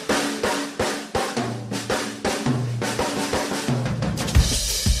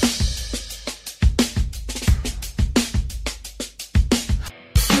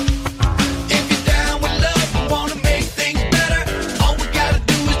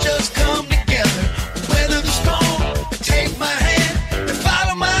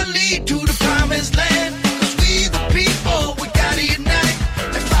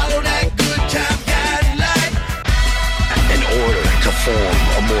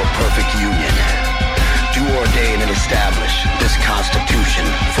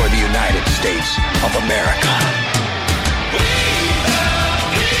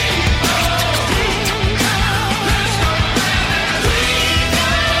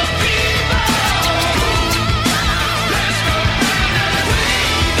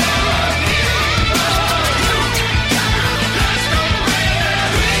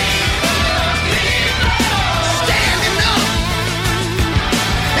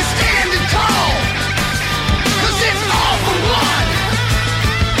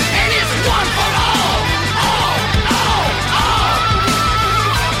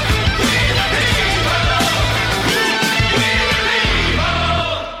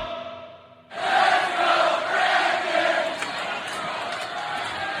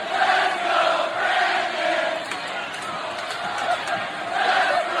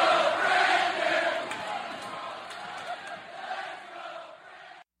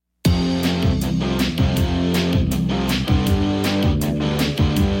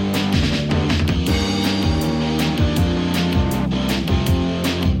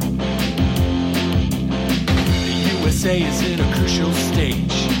is in a crucial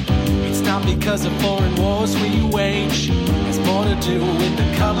stage. It's not because of foreign wars we wage. It's more to do with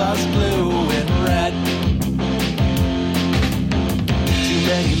the colors blue and red. Too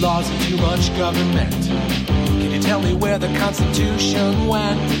many laws and too much government. Can you tell me where the Constitution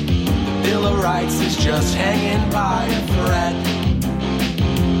went? The Bill of Rights is just hanging by a thread.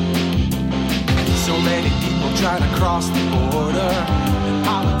 So many people trying to cross the border, and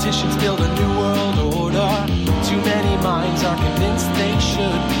politicians build a new world order. Too many minds are convinced they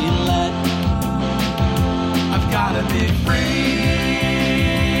should be led. I've gotta be free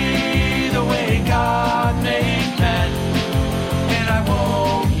the way God made men, and I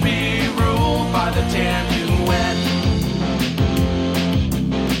won't be ruled by the damn UN.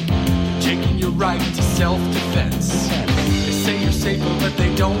 Taking your right to self-defense. They say you're safer, but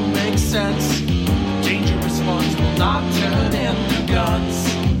they don't make sense. Dangerous ones will not turn into guns.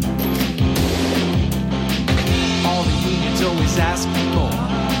 All the unions always ask for more.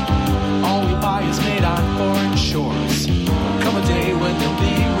 All we buy is made on foreign shores. Come a day when there'll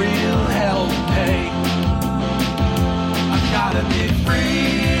be real hell to pay. I've gotta be free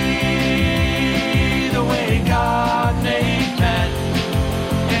the way God made men,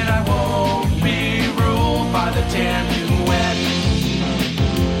 and I won't be ruled by the damn UN.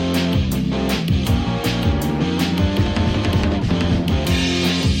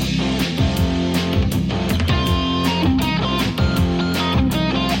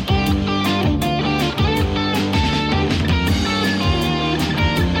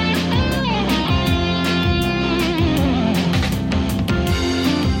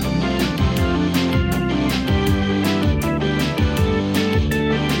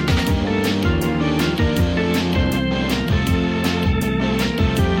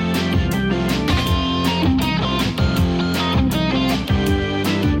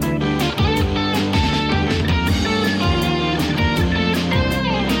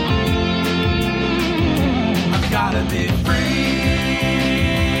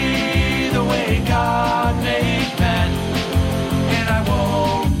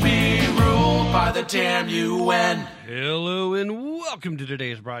 Damn UN. Hello and welcome to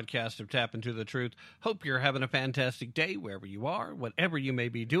today's broadcast of Tap Into the Truth. Hope you're having a fantastic day wherever you are, whatever you may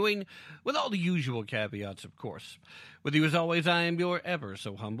be doing, with all the usual caveats, of course. With you as always, I am your ever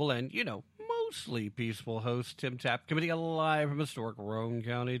so humble and, mostly peaceful host, Tim Tapp, coming live from historic Roane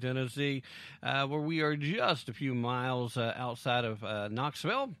County, Tennessee, where we are just a few miles outside of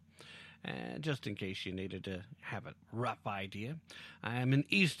Knoxville. Just in case you needed to have a rough idea, I am an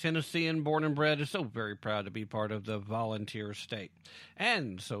East Tennessean, born and bred, so very proud to be part of the volunteer state,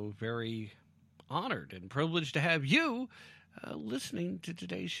 and so very honored and privileged to have you listening to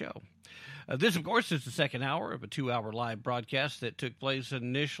today's show. This, of course, is the second hour of a 2-hour live broadcast that took place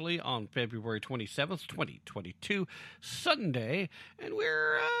initially on February 27th, 2022, Sunday, and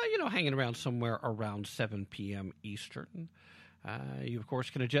we're, hanging around somewhere around 7 p.m. Eastern. You, of course,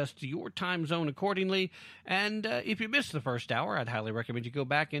 can adjust your time zone accordingly. And if you missed the first hour, I'd highly recommend you go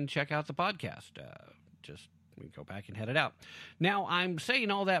back and check out the podcast. We go back and head it out. Now, I'm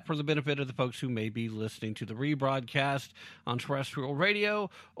saying all that for the benefit of the folks who may be listening to the rebroadcast on terrestrial radio,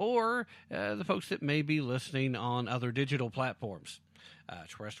 or the folks that may be listening on other digital platforms.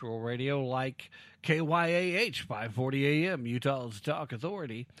 Terrestrial radio like KYAH 540 AM, Utah's Talk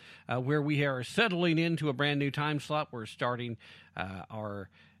Authority, where we are settling into a brand new time slot. We're starting our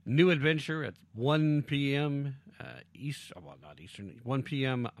new adventure at 1 p.m. 1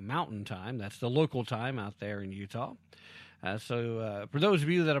 p.m. Mountain Time. That's the local time out there in Utah. So for those of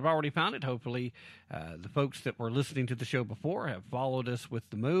you that have already found it, hopefully the folks that were listening to the show before have followed us with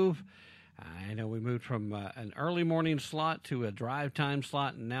the move. I know we moved from an early morning slot to a drive time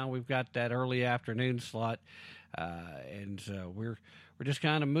slot, and now we've got that early afternoon slot. And we're just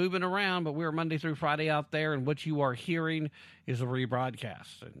kind of moving around, but we're Monday through Friday out there, and what you are hearing is a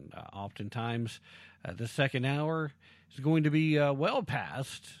rebroadcast. And oftentimes the second hour is going to be well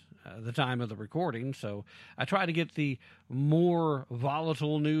past the time of the recording, so I try to get the more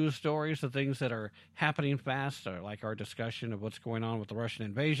volatile news stories, the things that are happening fast, like our discussion of what's going on with the Russian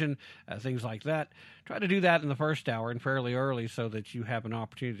invasion, things like that. Try to do that in the first hour and fairly early so that you have an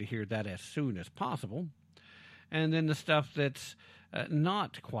opportunity to hear that as soon as possible. And then the stuff that's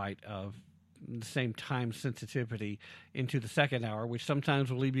not quite of the same time sensitivity into the second hour, which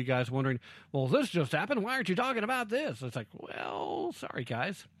sometimes will leave you guys wondering, well, this just happened. Why aren't you talking about this? It's like, well, sorry,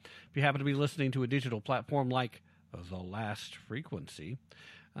 guys. If you happen to be listening to a digital platform like The Last Frequency,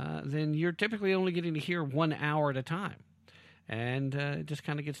 then you're typically only getting to hear 1 hour at a time. And it just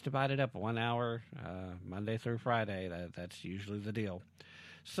kind of gets divided up 1 hour, Monday through Friday. That's usually the deal.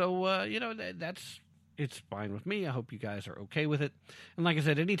 So, it's fine with me. I hope you guys are okay with it. And like I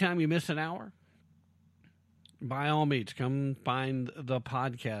said, anytime you miss an hour, by all means, come find the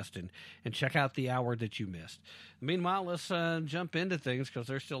podcast and check out the hour that you missed. Meanwhile, let's jump into things because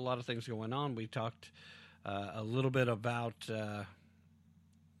there's still a lot of things going on. We talked a little bit about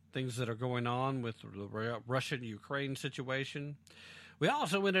things that are going on with the Russian-Ukraine situation. We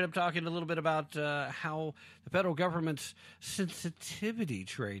also ended up talking a little bit about how the federal government's sensitivity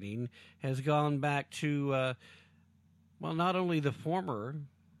training has gone back to, not only the former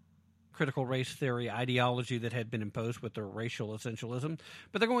critical race theory ideology that had been imposed with their racial essentialism,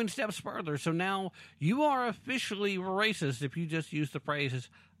 but they're going steps further. So now you are officially racist if you just use the phrases,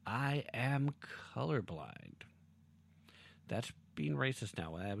 I am colorblind. That's being racist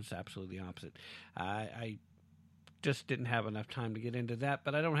now. That was absolutely the opposite. I just didn't have enough time to get into that,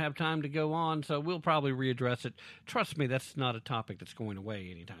 but I don't have time to go on, so we'll probably readdress it. Trust me, that's not a topic that's going away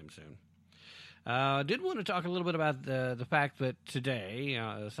anytime soon. Did want to talk a little bit about the fact that today,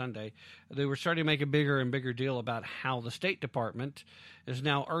 Sunday, they were starting to make a bigger and bigger deal about how the State Department is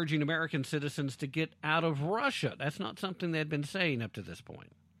now urging American citizens to get out of Russia. That's not something they had been saying up to this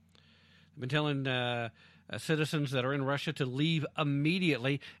point. They've been telling citizens that are in Russia to leave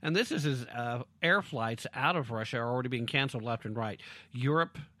immediately. And this is as air flights out of Russia are already being canceled left and right.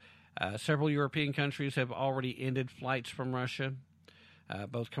 Europe, several European countries have already ended flights from Russia,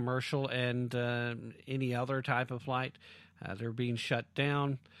 both commercial and any other type of flight. They're being shut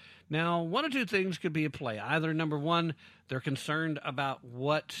down. Now, one or two things could be at play. Either, number one, they're concerned about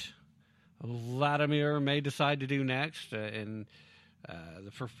what Vladimir may decide to do next, and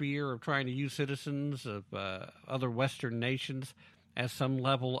for fear of trying to use citizens of other Western nations as some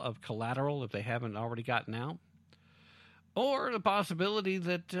level of collateral if they haven't already gotten out. Or the possibility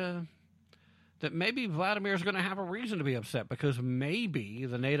that maybe Vladimir is going to have a reason to be upset because maybe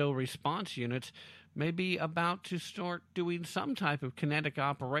the NATO response units may be about to start doing some type of kinetic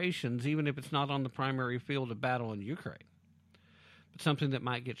operations, even if it's not on the primary field of battle in Ukraine, but something that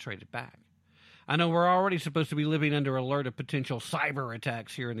might get traded back. I know we're already supposed to be living under alert of potential cyber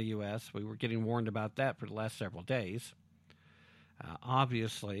attacks here in the U.S. We were getting warned about that for the last several days.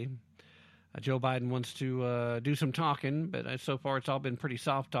 Obviously, Joe Biden wants to do some talking, but so far it's all been pretty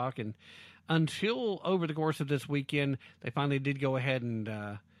soft talk. And until over the course of this weekend, they finally did go ahead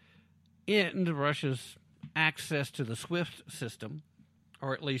and end Russia's access to the SWIFT system,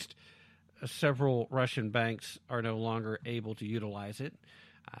 or at least several Russian banks are no longer able to utilize it.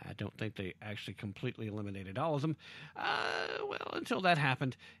 I don't think they actually completely eliminated all of them. Until that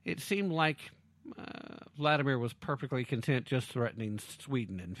happened, it seemed like Vladimir was perfectly content just threatening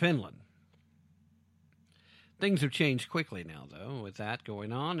Sweden and Finland. Things have changed quickly now, though, with that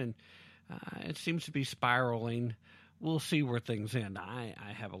going on, and it seems to be spiraling. We'll see where things end. I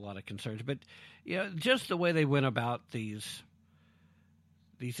have a lot of concerns, but just the way they went about these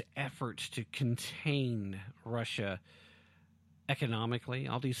efforts to contain Russia economically,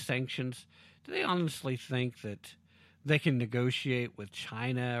 all these sanctions, do they honestly think that they can negotiate with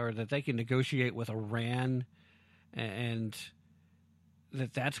China or that they can negotiate with Iran and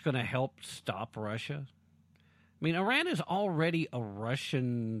that's going to help stop Russia? I mean, Iran is already a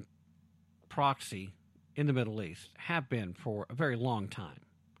Russian proxy in the Middle East, have been for a very long time.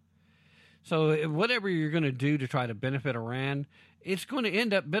 So whatever you're going to do to try to benefit Iran, it's going to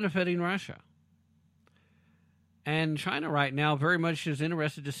end up benefiting Russia. And China right now very much is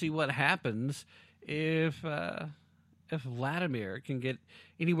interested to see what happens if Vladimir can get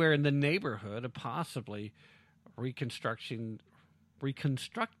anywhere in the neighborhood of possibly reconstructing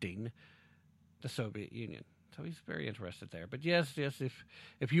the Soviet Union. So he's very interested there. But yes,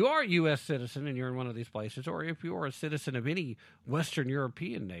 if you are a U.S. citizen and you're in one of these places, or if you are a citizen of any Western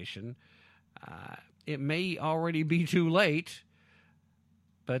European nation, it may already be too late.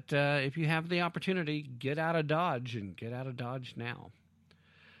 But if you have the opportunity, get out of Dodge, and get out of Dodge now.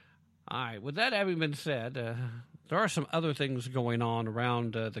 All right, with that having been said, there are some other things going on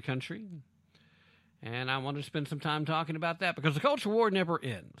around the country, and I want to spend some time talking about that because the culture war never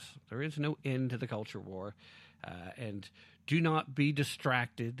ends. There is no end to the culture war, and do not be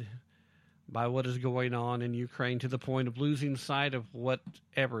distracted by what is going on in Ukraine to the point of losing sight of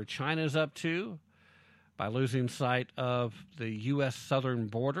whatever China's up to, by losing sight of the U.S. southern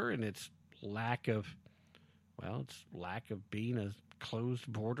border and its lack of being a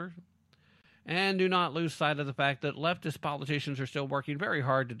closed border. And do not lose sight of the fact that leftist politicians are still working very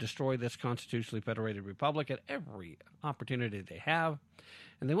hard to destroy this constitutionally federated republic at every opportunity they have.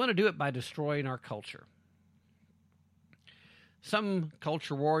 And they want to do it by destroying our culture. Some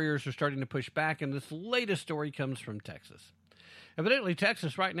culture warriors are starting to push back, and this latest story comes from Texas. Evidently,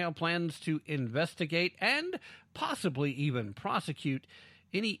 Texas right now plans to investigate and possibly even prosecute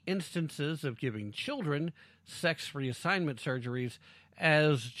any instances of giving children sex reassignment surgeries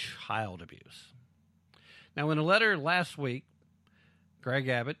as child abuse. Now, in a letter last week, Greg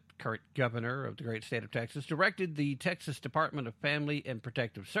Abbott, current governor of the great state of Texas, directed the Texas Department of Family and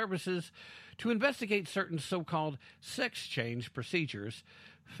Protective Services to investigate certain so-called sex change procedures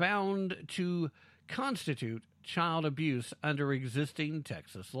found to constitute child abuse under existing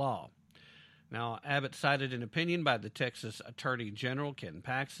Texas law. Now, Abbott cited an opinion by the Texas Attorney General, Ken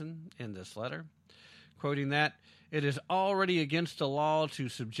Paxton, in this letter, quoting that, "It is already against the law to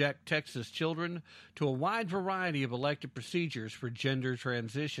subject Texas children to a wide variety of elective procedures for gender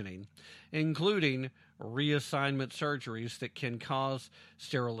transitioning, including reassignment surgeries that can cause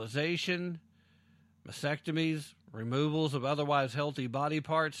sterilization, mastectomies, removals of otherwise healthy body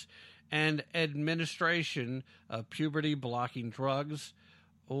parts, and administration of puberty-blocking drugs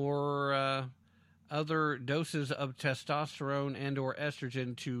or other doses of testosterone and or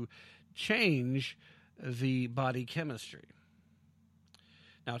estrogen to change the body chemistry."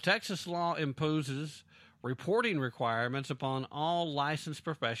 Now, Texas law imposes reporting requirements upon all licensed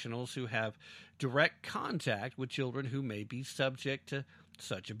professionals who have direct contact with children who may be subject to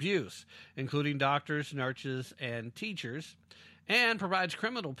such abuse, including doctors, nurses, and teachers, and provides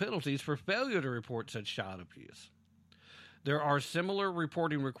criminal penalties for failure to report such child abuse. There are similar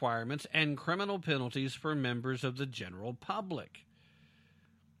reporting requirements and criminal penalties for members of the general public.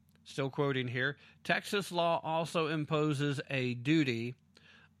 Still quoting here, Texas law also imposes a duty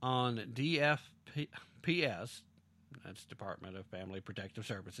on DFPS, that's Department of Family Protective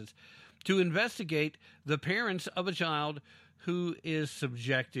Services, to investigate the parents of a child who is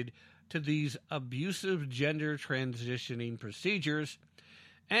subjected to these abusive gender transitioning procedures,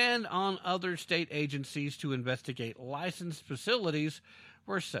 and on other state agencies to investigate licensed facilities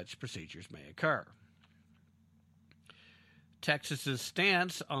where such procedures may occur. Texas's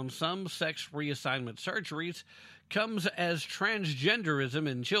stance on some sex reassignment surgeries comes as transgenderism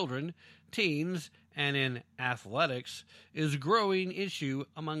in children, teens, and in athletics is a growing issue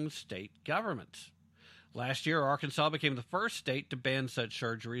among state governments. Last year, Arkansas became the first state to ban such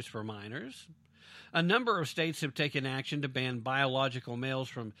surgeries for minors. A number of states have taken action to ban biological males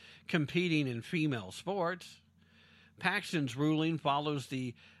from competing in female sports. Paxton's ruling follows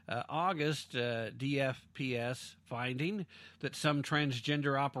the August DFPS finding that some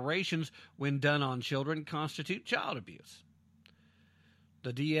transgender operations, when done on children, constitute child abuse.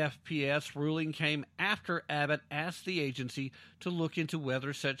 The DFPS ruling came after Abbott asked the agency to look into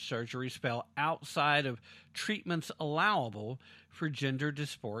whether such surgeries fell outside of treatments allowable for gender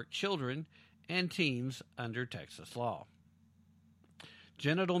dysphoric children and teens under Texas law.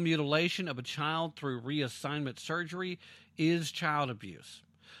 Genital mutilation of a child through reassignment surgery is child abuse,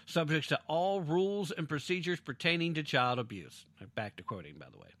 subject to all rules and procedures pertaining to child abuse. Back to quoting, by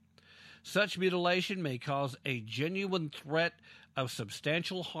the way. Such mutilation may cause a genuine threat of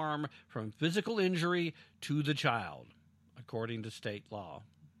substantial harm from physical injury to the child, according to state law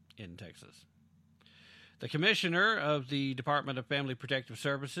in Texas. The commissioner of the Department of Family Protective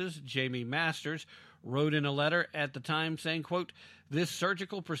Services, Jamie Masters, wrote in a letter at the time saying, quote, "This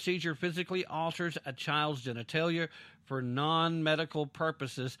surgical procedure physically alters a child's genitalia for non-medical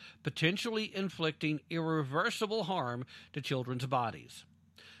purposes, potentially inflicting irreversible harm to children's bodies.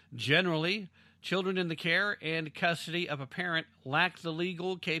 Generally, children in the care and custody of a parent lack the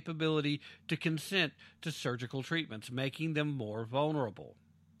legal capability to consent to surgical treatments, making them more vulnerable."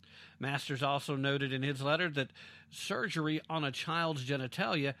 Masters also noted in his letter that surgery on a child's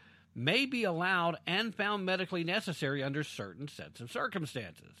genitalia may be allowed and found medically necessary under certain sets of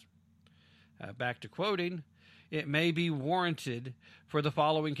circumstances. Back to quoting, "It may be warranted for the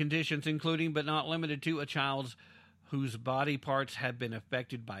following conditions, including but not limited to a child's whose body parts have been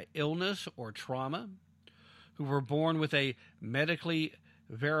affected by illness or trauma, who were born with a medically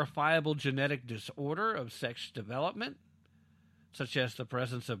verifiable genetic disorder of sex development, such as the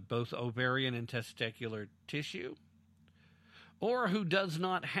presence of both ovarian and testicular tissue, or who does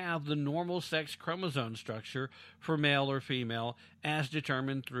not have the normal sex chromosome structure for male or female as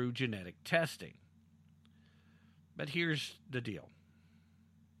determined through genetic testing." But here's the deal.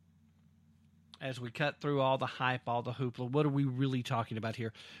 As we cut through all the hype, all the hoopla, what are we really talking about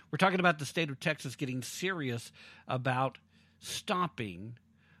here? We're talking about the state of Texas getting serious about stopping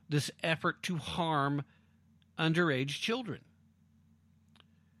this effort to harm underage children.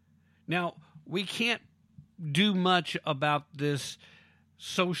 Now, we can't do much about this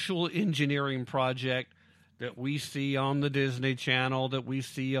social engineering project that we see on the Disney Channel, that we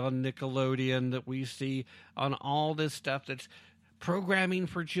see on Nickelodeon, that we see on all this stuff that's programming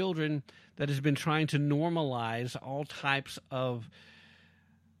for children that has been trying to normalize all types of,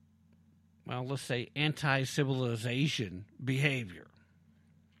 well, let's say anti-civilization behavior.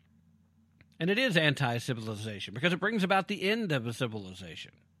 And it is anti-civilization because it brings about the end of a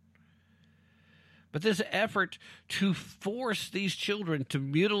civilization. But this effort to force these children to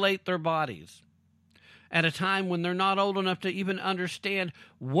mutilate their bodies at a time when they're not old enough to even understand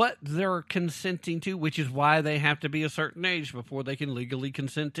what they're consenting to, which is why they have to be a certain age before they can legally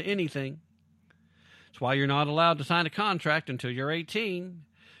consent to anything. It's why you're not allowed to sign a contract until you're 18.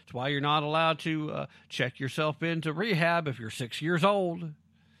 It's why you're not allowed to check yourself into rehab if you're 6 years old.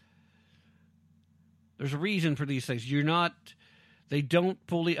 There's a reason for these things. They don't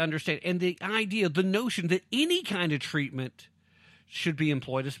fully understand. And the idea, the notion that any kind of treatment should be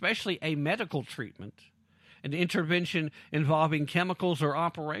employed, especially a medical treatment, an intervention involving chemicals or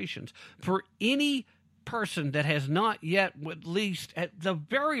operations, for any person that has not yet, at the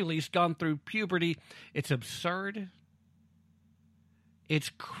very least, gone through puberty, it's absurd, it's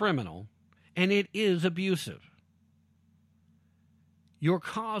criminal, and it is abusive. You're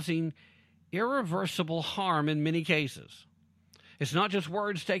causing irreversible harm in many cases. It's not just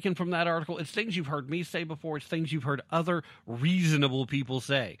words taken from that article. It's things you've heard me say before. It's things you've heard other reasonable people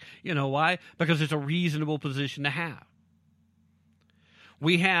say. You know why? Because it's a reasonable position to have.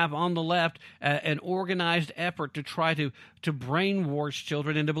 We have on the left an organized effort to try to brainwash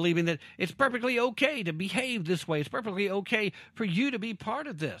children into believing that it's perfectly okay to behave this way. It's perfectly okay for you to be part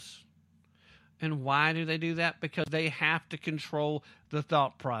of this. And why do they do that? Because they have to control the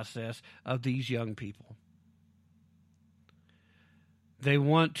thought process of these young people. They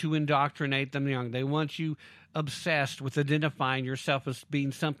want to indoctrinate them young. They want you obsessed with identifying yourself as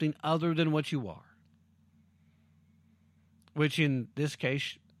being something other than what you are. Which in this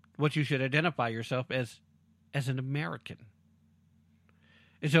case, what you should identify yourself as an American.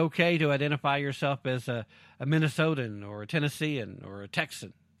 It's okay to identify yourself as a Minnesotan or a Tennessean or a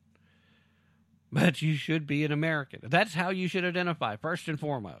Texan. But you should be an American. That's how you should identify, first and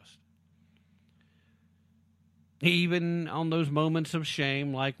foremost. Even on those moments of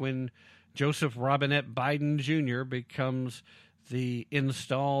shame, like when Joseph Robinette Biden Jr. becomes the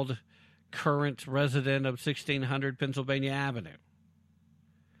installed current resident of 1600 Pennsylvania Avenue.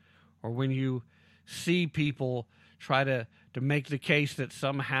 Or when you see people try to make the case that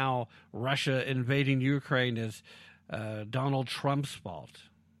somehow Russia invading Ukraine is Donald Trump's fault.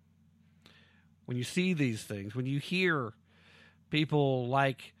 When you see these things, when you hear people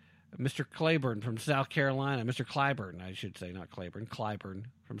like Mr. Claiborne from South Carolina, Mr. Clyburn, I should say, not Claiborne, Clyburn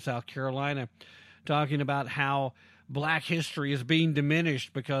from South Carolina, talking about how black history is being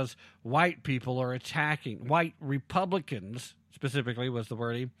diminished because white people are attacking, white Republicans specifically was the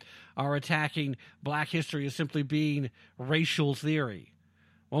wording, are attacking black history as simply being racial theory.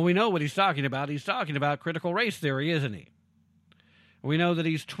 Well, we know what he's talking about. He's talking about critical race theory, isn't he? We know that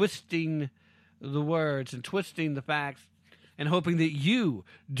he's twisting the words and twisting the facts and hoping that you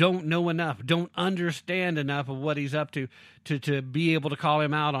don't know enough, don't understand enough of what he's up to be able to call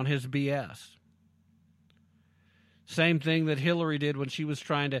him out on his BS. Same thing that Hillary did when she was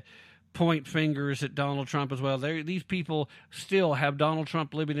trying to point fingers at Donald Trump as well. These people still have Donald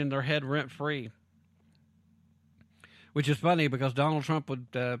Trump living in their head rent-free, which is funny because Donald Trump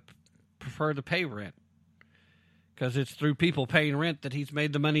would prefer to pay rent because it's through people paying rent that he's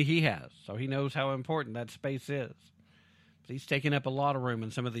made the money he has. So he knows how important that space is. But he's taking up a lot of room in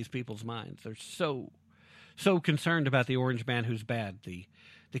some of these people's minds. They're so concerned about the orange man who's bad, the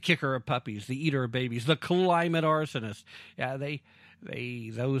kicker of puppies, the eater of babies, the climate arsonist. Yeah, they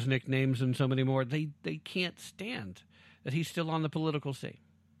those nicknames and so many more, they can't stand that he's still on the political scene.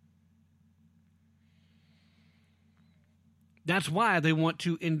 That's why they want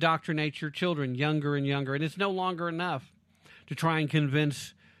to indoctrinate your children younger and younger. And it's no longer enough to try and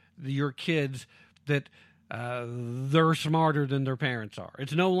convince your kids that they're smarter than their parents are.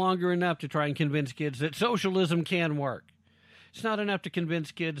 It's no longer enough to try and convince kids that socialism can work. It's not enough to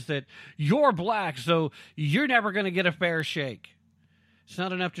convince kids that you're black, so you're never going to get a fair shake. It's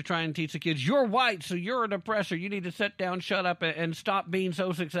not enough to try and teach the kids you're white, so you're an oppressor. You need to sit down, shut up, and stop being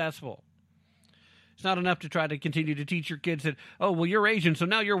so successful. It's not enough to try to continue to teach your kids that, oh, well, you're Asian, so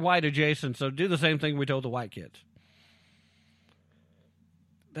now you're white adjacent, so do the same thing we told the white kids.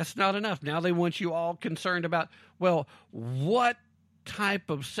 That's not enough. Now they want you all concerned about, well, what type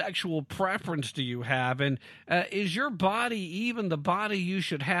of sexual preference do you have? And is your body even the body you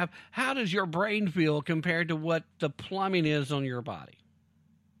should have? How does your brain feel compared to what the plumbing is on your body?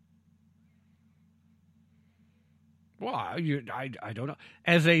 Well, I don't know.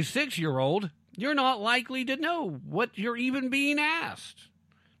 As a 6-year-old, you're not likely to know what you're even being asked,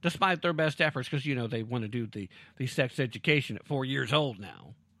 despite their best efforts, because, you know, they want to do the sex education at 4 years old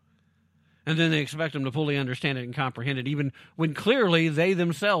now. And then they expect them to fully understand it and comprehend it, even when clearly they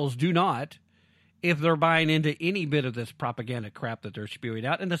themselves do not, if they're buying into any bit of this propaganda crap that they're spewing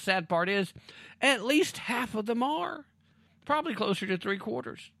out. And the sad part is, at least half of them are, probably closer to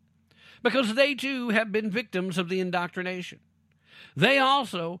 3/4, because they too have been victims of the indoctrination. They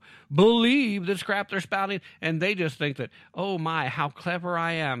also believe this crap they're spouting, and they just think that, oh my, how clever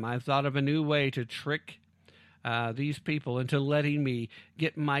I am. I've thought of a new way to trick these people into letting me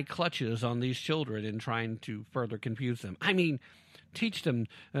get my clutches on these children and trying to further confuse them. I mean, teach them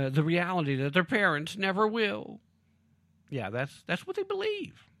the reality that their parents never will. Yeah, that's what they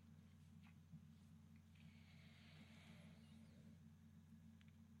believe.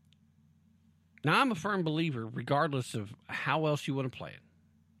 Now, I'm a firm believer, regardless of how else you want to play it,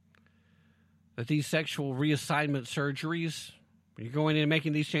 that these sexual reassignment surgeries, when you're going in and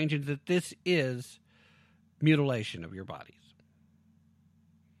making these changes, that this is mutilation of your bodies.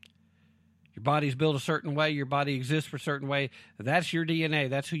 Your body's built a certain way. Your body exists for a certain way. That's your DNA.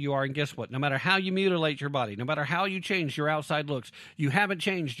 That's who you are. And guess what? No matter how you mutilate your body, no matter how you change your outside looks, you haven't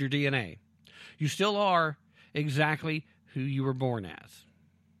changed your DNA. You still are exactly who you were born as.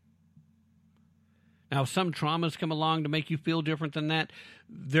 Now, some traumas come along to make you feel different than that.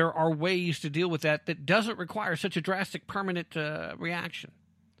 There are ways to deal with that doesn't require such a drastic, permanent reaction.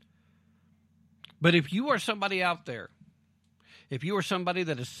 But if you are somebody out there, if you are somebody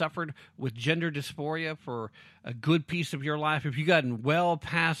that has suffered with gender dysphoria for a good piece of your life, if you've gotten well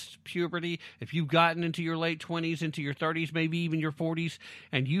past puberty, if you've gotten into your late 20s, into your 30s, maybe even your 40s,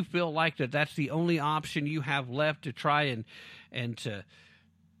 and you feel like that's the only option you have left to try and to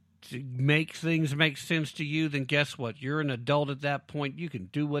make things make sense to you, then guess what? You're an adult at that point. You can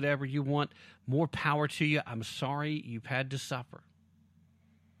do whatever you want. More power to you. I'm sorry you've had to suffer.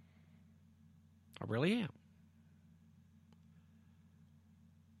 I really am.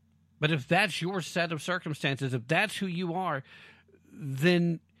 But if that's your set of circumstances, if that's who you are,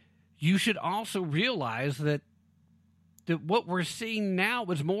 then you should also realize that what we're seeing now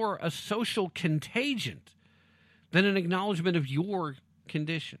is more a social contagion than an acknowledgement of your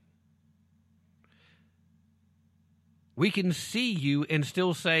condition. We can see you and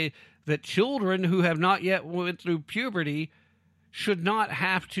still say that children who have not yet went through puberty should not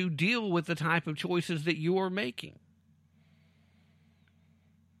have to deal with the type of choices that you are making.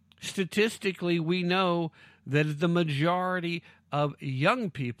 Statistically, we know that the majority of young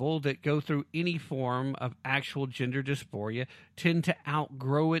people that go through any form of actual gender dysphoria tend to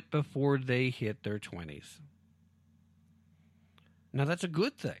outgrow it before they hit their 20s. Now, that's a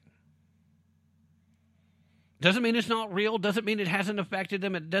good thing. Doesn't mean it's not real. Doesn't mean it hasn't affected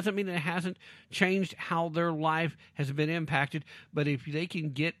them. It doesn't mean it hasn't changed how their life has been impacted. But if they can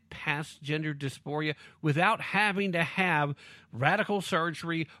get past gender dysphoria without having to have radical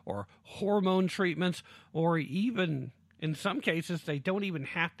surgery or hormone treatments, or even, in some cases, they don't even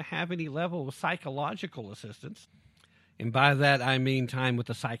have to have any level of psychological assistance. And by that, I mean time with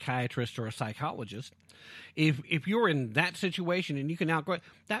a psychiatrist or a psychologist. If you're in that situation and you can outgrow it,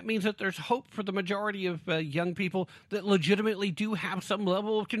 that means that there's hope for the majority of young people that legitimately do have some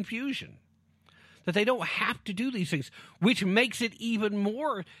level of confusion, that they don't have to do these things, which makes it even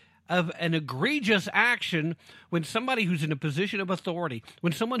more of an egregious action when somebody who's in a position of authority,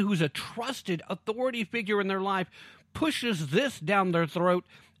 when someone who's a trusted authority figure in their life pushes this down their throat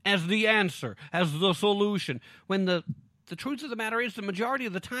as the answer, as the solution, when the truth of the matter is, the majority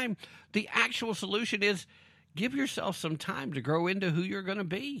of the time, the actual solution is give yourself some time to grow into who you're going to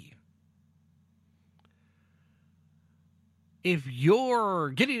be. If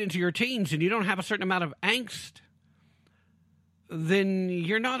you're getting into your teens and you don't have a certain amount of angst, then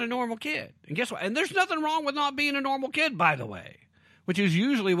you're not a normal kid. And guess what? And there's nothing wrong with not being a normal kid, by the way, which is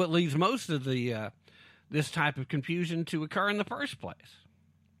usually what leads most of the this type of confusion to occur in the first place.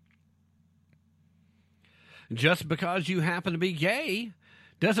 Just because you happen to be gay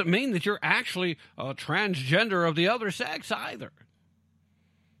doesn't mean that you're actually a transgender of the other sex either.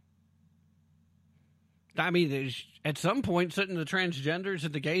 I mean, at some point, shouldn't the transgenders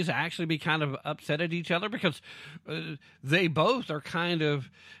and the gays actually be kind of upset at each other because they both are kind of,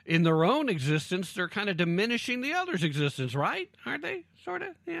 in their own existence, they're kind of diminishing the other's existence, right? Aren't they? Sort of?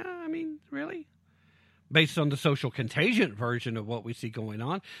 Yeah, I mean, really? Based on the social contagion version of what we see going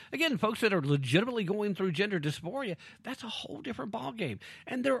on. Again, folks that are legitimately going through gender dysphoria, that's a whole different ballgame.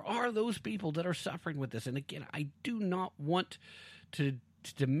 And there are those people that are suffering with this. And again, I do not want to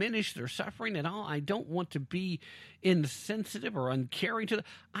diminish their suffering at all. I don't want to be insensitive or uncaring to them.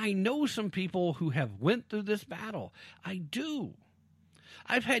 I know some people who have went through this battle. I do.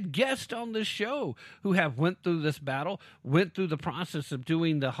 I've had guests on this show who have went through this battle, went through the process of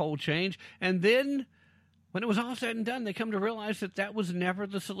doing the whole change, and then when it was all said and done, they come to realize that that was never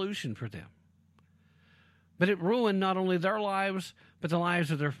the solution for them. But it ruined not only their lives, but the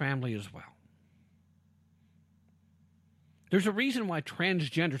lives of their family as well. There's a reason why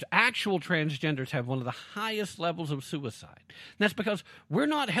transgenders, actual transgenders, have one of the highest levels of suicide. And that's because we're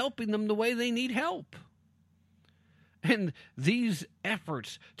not helping them the way they need help. And these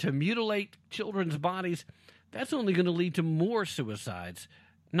efforts to mutilate children's bodies, that's only going to lead to more suicides,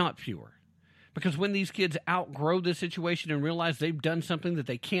 not fewer. Because when these kids outgrow this situation and realize they've done something that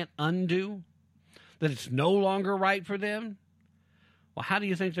they can't undo, that it's no longer right for them, well, how do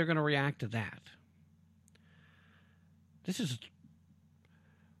you think they're going to react to that? This is,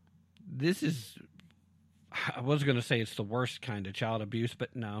 I was going to say it's the worst kind of child abuse,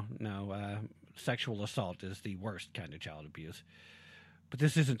 but no, sexual assault is the worst kind of child abuse. But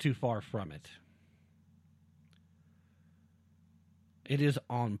this isn't too far from it. It is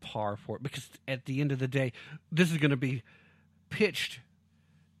on par for it, because at the end of the day, this is going to be pitched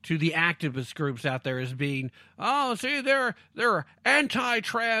to the activist groups out there as being, oh, see, they're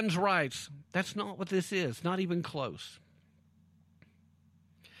anti-trans rights. That's not what this is, not even close.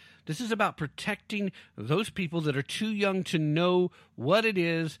 This is about protecting those people that are too young to know what it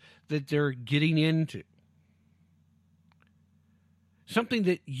is that they're getting into. Something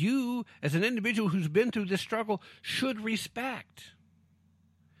that you, as an individual who's been through this struggle, should respect.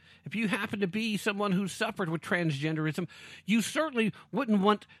 If you happen to be someone who suffered with transgenderism, you certainly wouldn't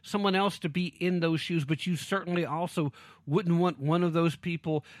want someone else to be in those shoes, but you certainly also wouldn't want one of those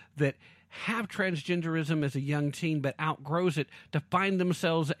people that have transgenderism as a young teen but outgrows it to find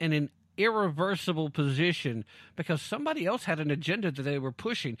themselves in an irreversible position because somebody else had an agenda that they were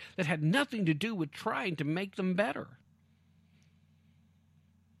pushing that had nothing to do with trying to make them better.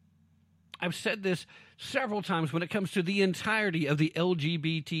 I've said this several times when it comes to the entirety of the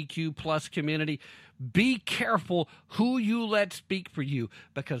LGBTQ plus community. Be careful who you let speak for you,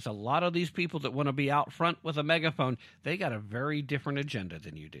 because a lot of these people that want to be out front with a megaphone, they got a very different agenda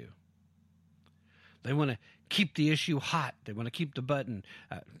than you do. They want to keep the issue hot. They want to keep the button,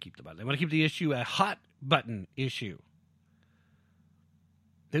 They want to keep the issue a hot button issue.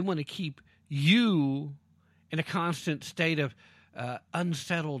 They want to keep you in a constant state of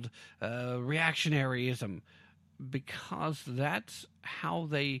unsettled reactionaryism, because that's how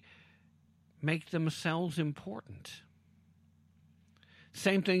they make themselves important.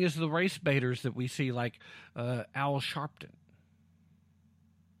 Same thing as the race baiters that we see, like Al Sharpton,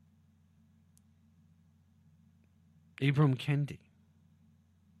 Ibram Kendi,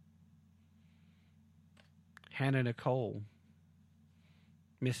 Hannah Nicole,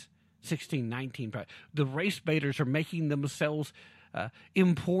 Miss 1619. The race baiters are making themselves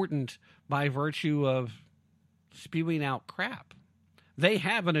important by virtue of spewing out crap. They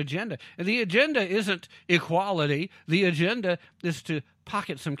have an agenda. And the agenda isn't equality. The agenda is to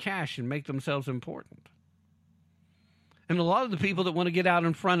pocket some cash and make themselves important. And a lot of the people that want to get out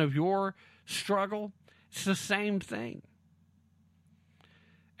in front of your struggle, it's the same thing.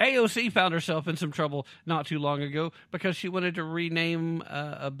 AOC found herself in some trouble not too long ago because she wanted to rename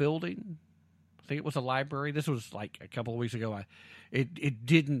a building. I think it was a library. This was like a couple of weeks ago. It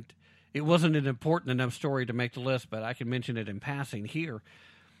wasn't an important enough story to make the list, but I can mention it in passing here.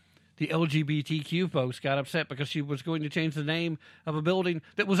 The LGBTQ folks got upset because she was going to change the name of a building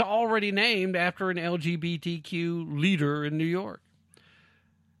that was already named after an LGBTQ leader in New York.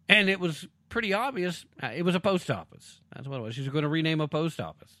 And it was pretty obvious. It was a post office. That's what it was. She was going to rename a post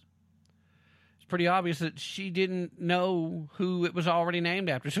office. It's pretty obvious that she didn't know who it was already named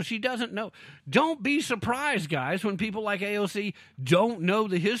after. So she doesn't know. Don't be surprised, guys, when people like AOC don't know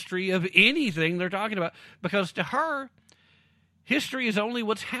the history of anything they're talking about. Because to her, history is only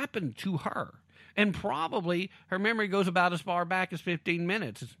what's happened to her. And probably her memory goes about as far back as 15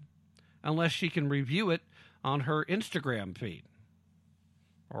 minutes, unless she can review it on her Instagram feed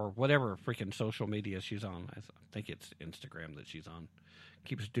or whatever freaking social media she's on. I think it's Instagram that she's on.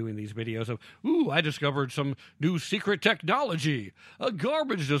 Keeps doing these videos of, I discovered some new secret technology, a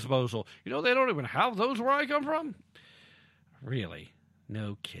garbage disposal. You know, they don't even have those where I come from. Really?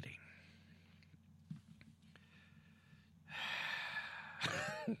 No kidding.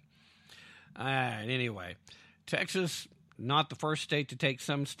 Anyway, Texas, not the first state to take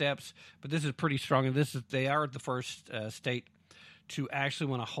some steps, but this is pretty strong. And they are the first state to actually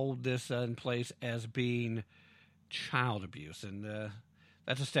want to hold this in place as being child abuse. And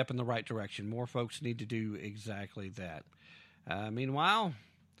that's a step in the right direction. More folks need to do exactly that. Meanwhile,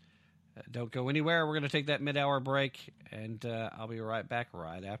 don't go anywhere. We're going to take that mid-hour break, and I'll be right back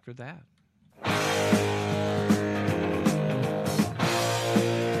right after that.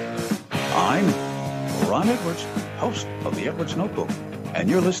 I'm Ron Edwards, host of the Edwards Notebook, and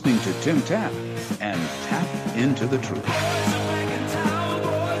you're listening to Tim Tapp and Tap into the Truth.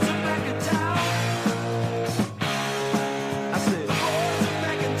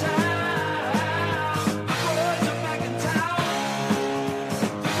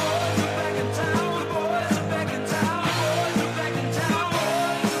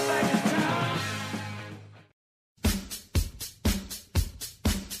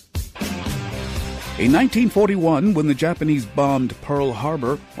 In 1941, when the Japanese bombed Pearl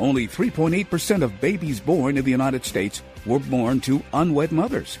Harbor, only 3.8% of babies born in the United States were born to unwed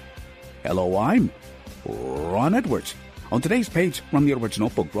mothers. Hello, I'm Ron Edwards. On today's page from the Edwards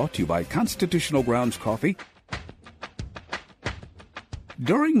Notebook, brought to you by Constitutional Grounds Coffee.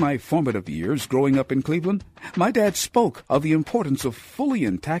 During my formative years growing up in Cleveland, my dad spoke of the importance of fully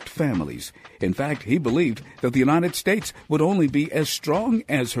intact families. In fact, he believed that the United States would only be as strong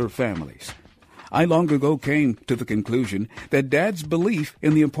as her families. I long ago came to the conclusion that Dad's belief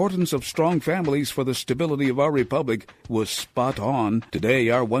in the importance of strong families for the stability of our republic was spot on. Today,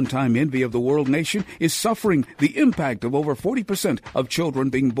 our one-time envy of the world nation is suffering the impact of over 40% of children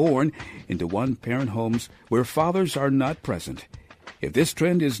being born into one-parent homes where fathers are not present. If this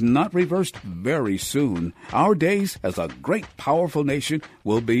trend is not reversed very soon, our days as a great, powerful nation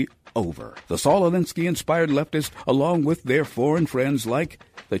will be over. The Saul Alinsky-inspired leftists, along with their foreign friends like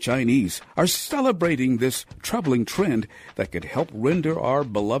the Chinese, are celebrating this troubling trend that could help render our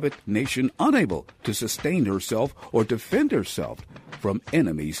beloved nation unable to sustain herself or defend herself from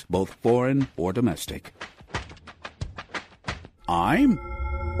enemies, both foreign or domestic. I'm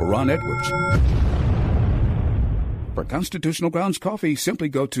Ron Edwards. For Constitutional Grounds Coffee, simply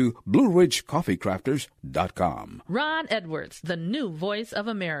go to BlueRidgeCoffeeCrafters.com. Ron Edwards, the new voice of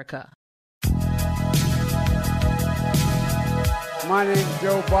America. My name's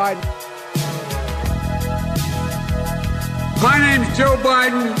Joe Biden. My name's Joe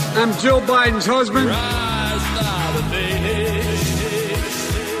Biden. I'm Jill Biden's husband.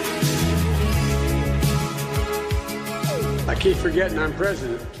 I keep forgetting I'm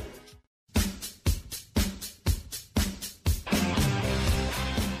president.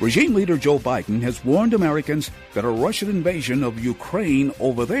 Regime leader Joe Biden has warned Americans that a Russian invasion of Ukraine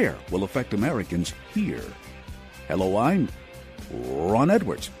over there will affect Americans here. Hello, I'm Ron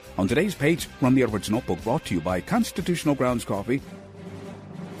Edwards. On today's page from the Edwards Notebook, brought to you by Constitutional Grounds Coffee.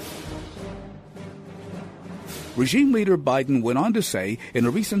 Regime leader Biden went on to say in a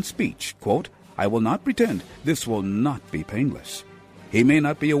recent speech, quote, "I will not pretend this will not be painless." He may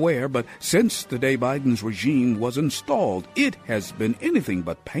not be aware, but since the day Biden's regime was installed, it has been anything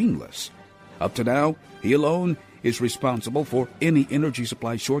but painless. Up to now, he alone is responsible for any energy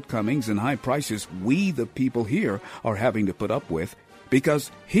supply shortcomings and high prices we, the people here, are having to put up with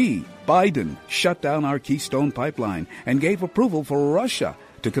because he, Biden, shut down our Keystone pipeline and gave approval for Russia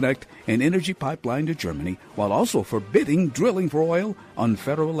to connect an energy pipeline to Germany while also forbidding drilling for oil on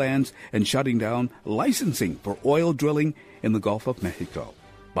federal lands and shutting down licensing for oil drilling in the Gulf of Mexico.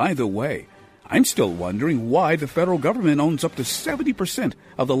 By the way, I'm still wondering why the federal government owns up to 70%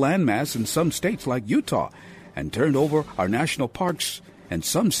 of the landmass in some states like Utah and turned over our national parks and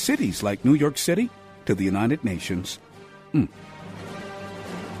some cities like New York City to the United Nations.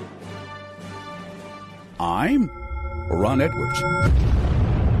 I'm Ron Edwards.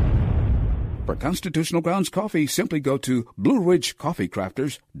 For Constitutional Grounds Coffee, simply go to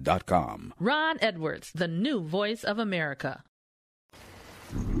BlueRidgeCoffeeCrafters.com. Ron Edwards, the new voice of America.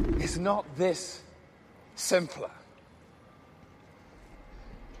 Is not this simpler?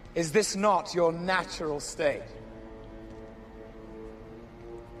 Is this not your natural state?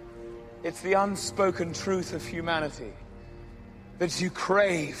 It's the unspoken truth of humanity that you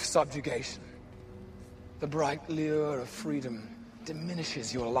crave subjugation. The bright lure of freedom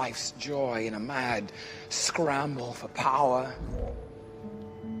diminishes your life's joy in a mad scramble for power,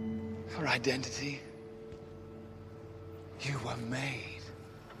 for identity. You were made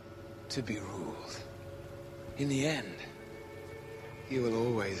to be ruled. In the end, you will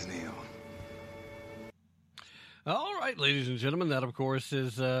always kneel. All right, ladies and gentlemen, that, of course,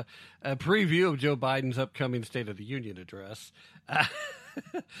 is a preview of Joe Biden's upcoming State of the Union address.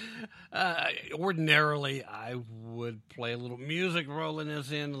 Ordinarily, I would play a little music rolling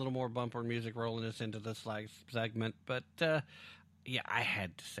this in, a little more bumper music rolling this into this segment, but yeah, I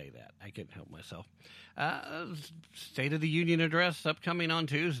had to say that. I couldn't help myself. State of the Union address upcoming on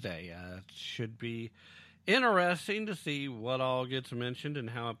Tuesday. It should be interesting to see what all gets mentioned and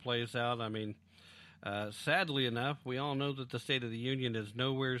how it plays out. I mean, sadly enough, we all know that the State of the Union is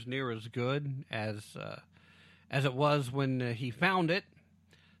nowhere near as good as it was when he found it.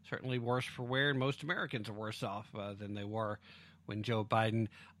 Certainly worse for wear, and most Americans are worse off than they were when Joe Biden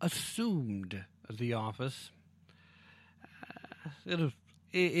assumed the office.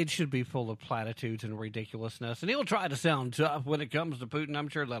 It should be full of platitudes and ridiculousness, and he'll try to sound tough when it comes to Putin. I'm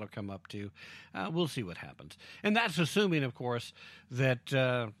sure that'll come up too. We'll see what happens. And that's assuming, of course,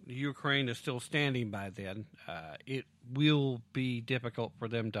 that Ukraine is still standing by then. It will be difficult for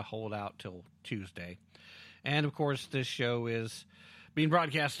them to hold out till Tuesday. And, of course, this show is being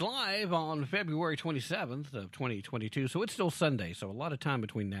broadcast live on February 27th of 2022, so it's still Sunday, so a lot of time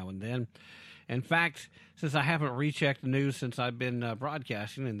between now and then. In fact, since I haven't rechecked the news since I've been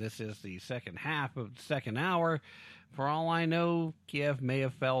broadcasting, and this is the second half of the second hour, for all I know, Kiev may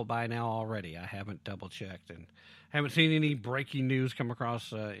have fell by now already. I haven't double-checked and haven't seen any breaking news come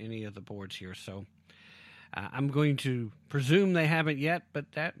across any of the boards here, so I'm going to presume they haven't yet,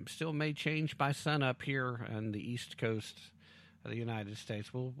 but that still may change by sunup here on the East Coast of the United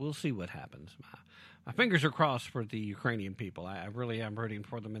States. We'll see what happens. My fingers are crossed for the Ukrainian people. I really am rooting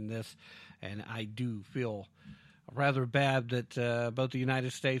for them in this, and I do feel rather bad that both the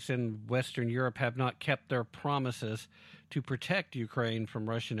United States and Western Europe have not kept their promises to protect Ukraine from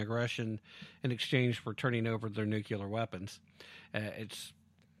Russian aggression in exchange for turning over their nuclear weapons. It's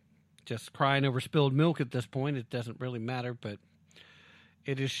just crying over spilled milk at this point. It doesn't really matter, but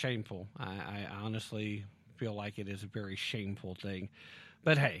it is shameful. I honestly feel like it is a very shameful thing.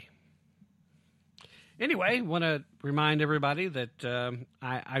 But hey, anyway, want to remind everybody that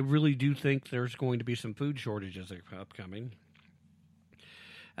I really do think there's going to be some food shortages upcoming.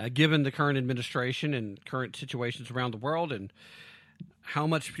 Given the current administration and current situations around the world and how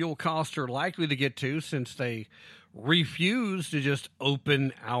much fuel costs are likely to get to since they refuse to just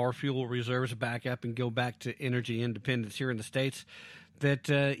open our fuel reserves back up and go back to energy independence here in the States, that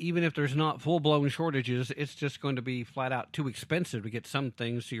even if there's not full-blown shortages, it's just going to be flat-out too expensive to get some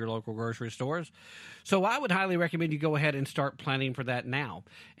things to your local grocery stores. So I would highly recommend you go ahead and start planning for that now.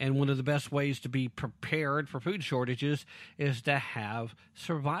 And one of the best ways to be prepared for food shortages is to have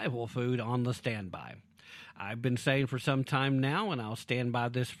survival food on the standby. I've been saying for some time now, and I'll stand by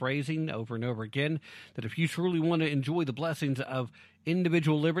this phrasing over and over again, that if you truly want to enjoy the blessings of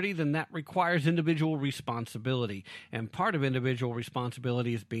individual liberty, then that requires individual responsibility. And part of individual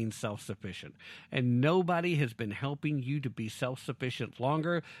responsibility is being self-sufficient. And nobody has been helping you to be self-sufficient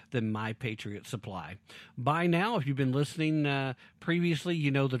longer than My Patriot Supply. By now, if you've been listening previously,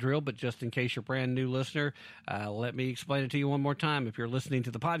 you know the drill, but just in case you're a brand new listener, let me explain it to you one more time. If you're listening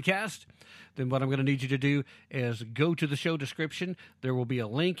to the podcast, then what I'm going to need you to do is go to the show description. There will be a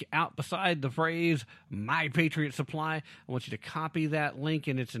link out beside the phrase My Patriot Supply. I want you to copy that link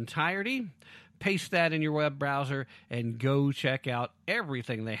in its entirety, paste that in your web browser, and go check out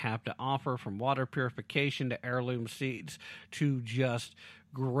everything they have to offer, from water purification to heirloom seeds to just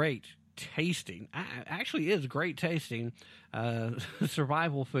great tasting, actually is great tasting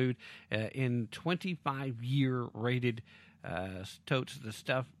survival food in 25-year rated totes. The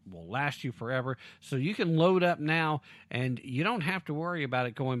stuff will last you forever, so you can load up now and you don't have to worry about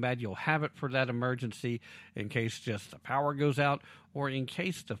it going bad. You'll have it for that emergency in case just the power goes out or in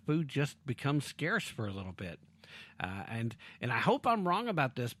case the food just becomes scarce for a little bit. And I hope I'm wrong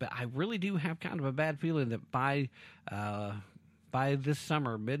about this, but I really do have kind of a bad feeling that by this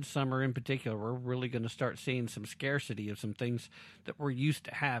summer, midsummer in particular, we're really going to start seeing some scarcity of some things that we're used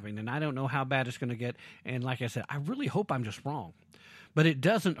to having. And I don't know how bad it's going to get. And like I said, I really hope I'm just wrong. But it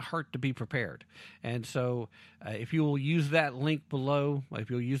doesn't hurt to be prepared. And so if you will use that link below, if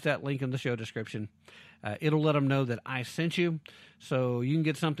you'll use that link in the show description, it'll let them know that I sent you. So you can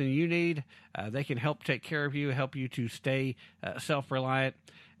get something you need. They can help take care of you, help you to stay self-reliant.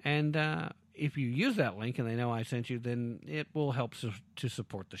 And if you use that link and they know I sent you, then it will help to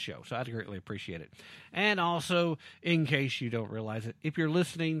support the show. So I'd greatly appreciate it. And also, in case you don't realize it, if you're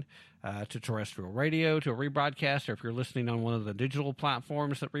listening to terrestrial radio, to a rebroadcast, or if you're listening on one of the digital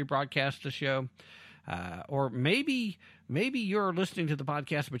platforms that rebroadcast the show, or maybe you're listening to the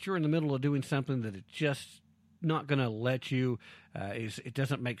podcast, but you're in the middle of doing something that it's just not going to let you, it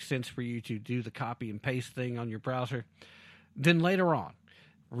doesn't make sense for you to do the copy and paste thing on your browser, then later on,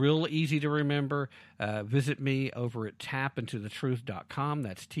 real easy to remember. Visit me over at tappintothetruth.com.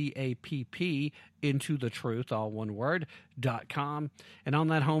 That's TAPP, into the truth, all one word, .com. And on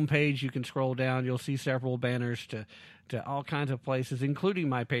that homepage, you can scroll down. You'll see several banners to all kinds of places, including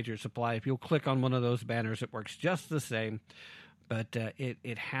My Patriot Supply. If you'll click on one of those banners, it works just the same. But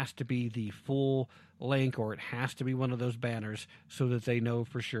it has to be the full link, or it has to be one of those banners so that they know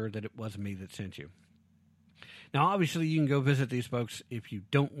for sure that it was me that sent you. Now, obviously, you can go visit these folks. If you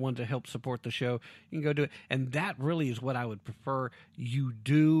don't want to help support the show, you can go do it. And that really is what I would prefer you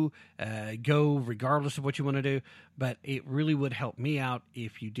do. Go regardless of what you want to do. But it really would help me out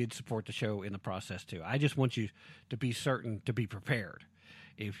if you did support the show in the process, too. I just want you to be certain to be prepared.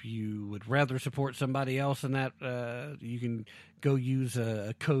 If you would rather support somebody else than that, you can go use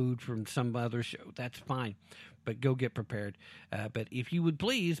a code from some other show. That's fine. But go get prepared. But if you would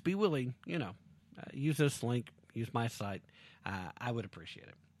please be willing, use this link. Use my site. I would appreciate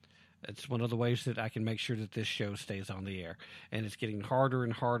it. It's one of the ways that I can make sure that this show stays on the air. And it's getting harder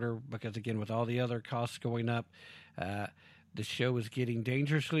and harder because, again, with all the other costs going up, the show is getting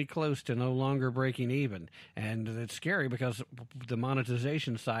dangerously close to no longer breaking even. And it's scary because the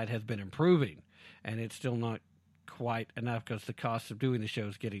monetization side has been improving. And it's still not quite enough because the cost of doing the show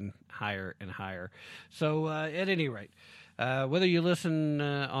is getting higher and higher. So at any rate, whether you listen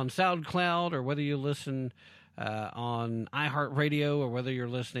on SoundCloud or whether you listen on iHeartRadio or whether you're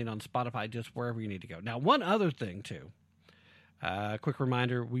listening on Spotify, just wherever you need to go. Now, one other thing, too. Quick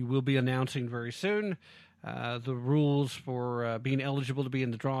reminder, we will be announcing very soon the rules for being eligible to be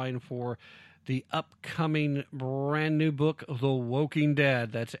in the drawing for the upcoming brand new book, The Woking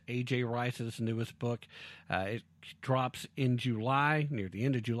Dead. That's A.J. Rice's newest book. It drops in July, near the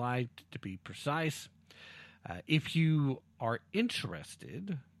end of July, to be precise. If you are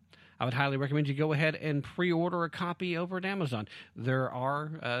interested, I would highly recommend you go ahead and pre-order a copy over at Amazon. There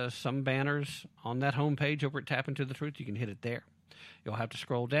are some banners on that homepage over at Tap Into the Truth. You can hit it there. You'll have to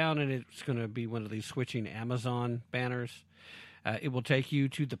scroll down, and it's going to be one of these switching Amazon banners. It will take you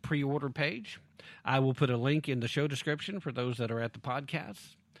to the pre-order page. I will put a link in the show description for those that are at the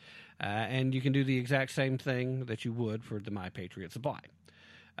podcast. And you can do the exact same thing that you would for the My Patriot Supply.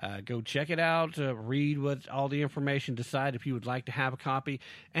 Go check it out, read what all the information, decide if you would like to have a copy.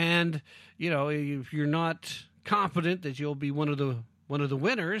 And, if you're not confident that you'll be one of the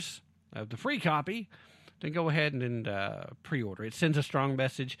winners of the free copy, then go ahead and pre-order. It sends a strong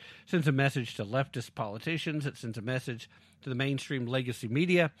message, sends a message to leftist politicians, it sends a message to the mainstream legacy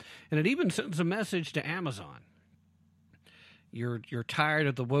media, and it even sends a message to Amazon. You're tired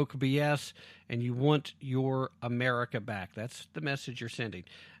of the woke BS, and you want your America back. That's the message you're sending.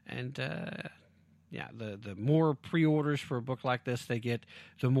 And Yeah, the more pre-orders for a book like this they get,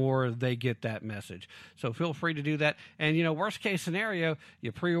 the more they get that message. So feel free to do that. And, worst case scenario,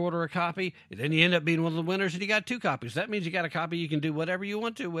 you pre-order a copy, and then you end up being one of the winners, and you got 2 copies. That means you got a copy you can do whatever you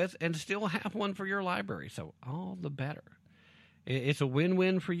want to with and still have one for your library. So all the better. It's a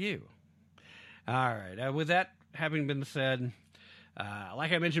win-win for you. All right. With that having been said,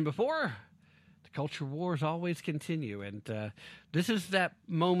 like I mentioned before, culture wars always continue, and this is that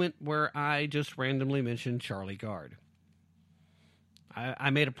moment where I just randomly mentioned Charlie Gard. I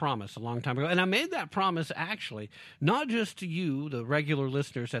made a promise a long time ago, and I made that promise actually not just to you, the regular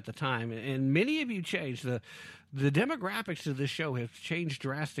listeners at the time, and many of you changed. The demographics of this show have changed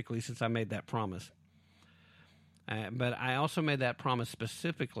drastically since I made that promise. But I also made that promise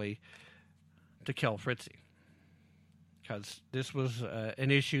specifically to Kel Fritzy, because this was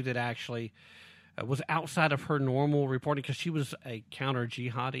an issue that actually was outside of her normal reporting, because she was a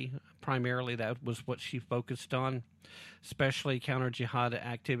counter-jihadi. Primarily, that was what she focused on, especially counter-jihad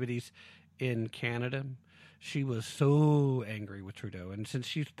activities in Canada. She was so angry with Trudeau, and since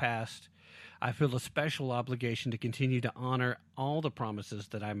she's passed, I feel a special obligation to continue to honor all the promises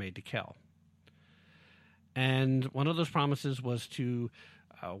that I made to Kel. And one of those promises was to,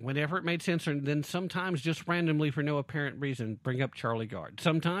 whenever it made sense, and then sometimes just randomly for no apparent reason, bring up Charlie Gard.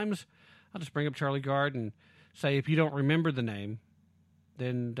 Sometimes I'll just bring up Charlie Gard and say, if you don't remember the name,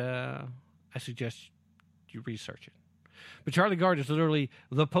 then I suggest you research it. But Charlie Gard is literally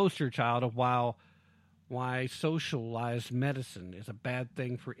the poster child of why socialized medicine is a bad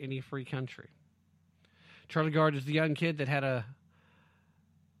thing for any free country. Charlie Gard is the young kid that had a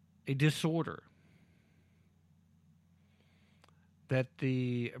disorder that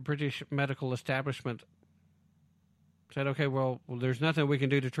the British medical establishment said, okay, well, there's nothing we can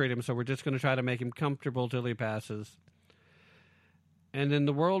do to treat him, so we're just going to try to make him comfortable till he passes. And then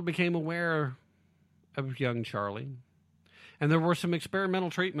the world became aware of young Charlie. And there were some experimental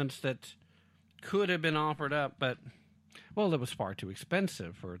treatments that could have been offered up, but, well, it was far too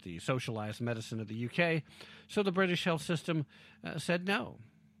expensive for the socialized medicine of the UK, so the British health system said no.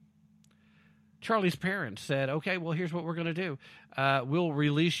 Charlie's parents said, okay, well, here's what we're going to do. We'll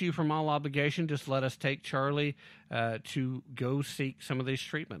release you from all obligation. Just let us take Charlie to go seek some of these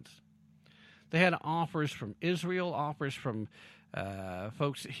treatments. They had offers from Israel, offers from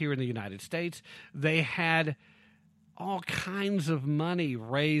folks here in the United States. They had all kinds of money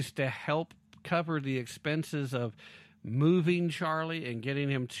raised to help cover the expenses of moving Charlie and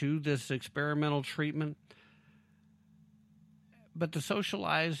getting him to this experimental treatment. But the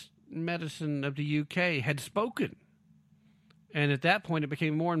socialized medicine of the UK had spoken. And at that point, it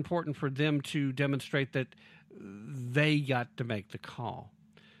became more important for them to demonstrate that they got to make the call.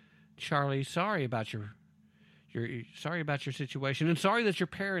 Charlie, sorry about your situation, and sorry that your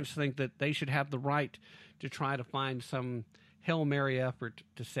parents think that they should have the right to try to find some Hail Mary effort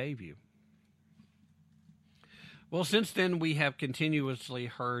to save you. Well, since then, we have continuously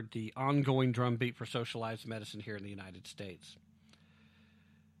heard the ongoing drumbeat for socialized medicine here in the United States.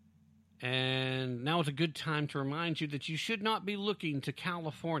 And now is a good time to remind you that you should not be looking to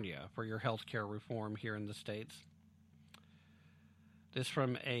California for your health care reform here in the States. This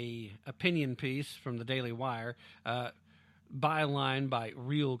from a opinion piece from the Daily Wire, byline by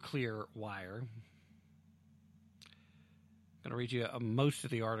Real Clear Wire. I'm going to read you most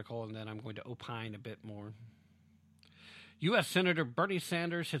of the article, and then I'm going to opine a bit more. U.S. Senator Bernie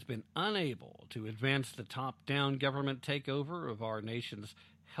Sanders has been unable to advance the top-down government takeover of our nation's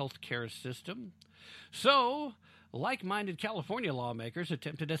healthcare system. So, like-minded California lawmakers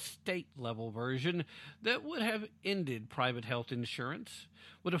attempted a state-level version that would have ended private health insurance,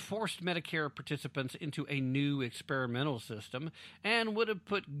 would have forced Medicare participants into a new experimental system, and would have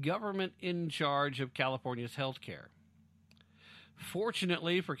put government in charge of California's healthcare.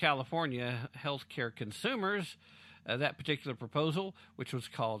 Fortunately for California healthcare consumers, that particular proposal, which was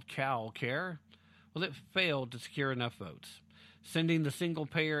called CalCare, well, it failed to secure enough votes, sending the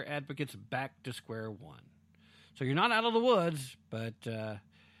single-payer advocates back to square one. So you're not out of the woods, but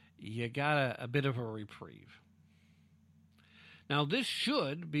you got a bit of a reprieve. Now, this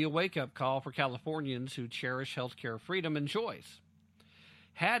should be a wake-up call for Californians who cherish healthcare freedom and choice.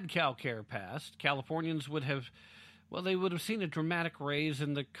 Had CalCare passed, Californians would have seen a dramatic raise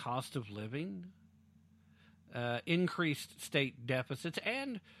in the cost of living, increased state deficits,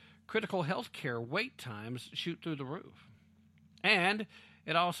 and critical health care wait times shoot through the roof. And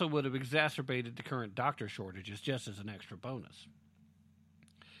it also would have exacerbated the current doctor shortages just as an extra bonus.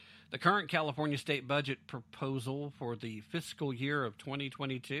 The current California state budget proposal for the fiscal year of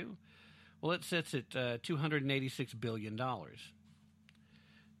 2022, well, it sits at $286 billion.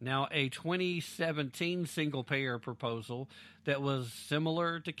 Now, a 2017 single-payer proposal that was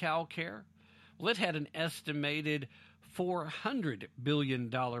similar to CalCare, well, it had an estimated $400 billion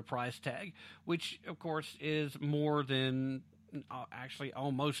price tag, which, of course, is more than, actually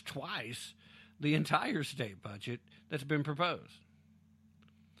almost twice the entire state budget that's been proposed.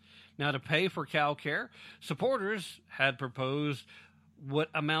 Now, to pay for CalCare, supporters had proposed what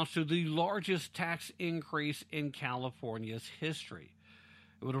amounts to the largest tax increase in California's history.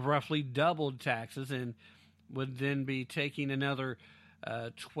 It would have roughly doubled taxes and would then be taking another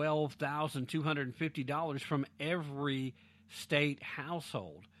 $12,250 from every state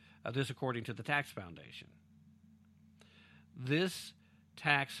household. This according to the Tax Foundation. This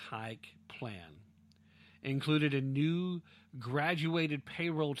tax hike plan included a new graduated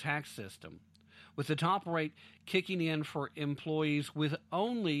payroll tax system, with the top rate kicking in for employees with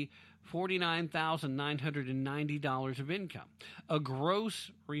only $49,990 of income, a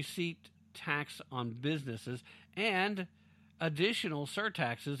gross receipt tax on businesses, and additional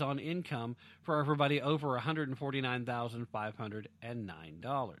surtaxes on income for everybody over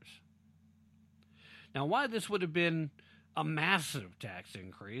 $149,509. Now, why this would have been a massive tax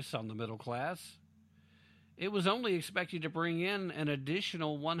increase on the middle class, it was only expected to bring in an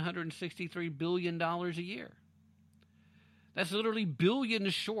additional $163 billion a year. That's literally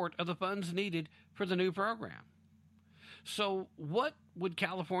billions short of the funds needed for the new program. So what would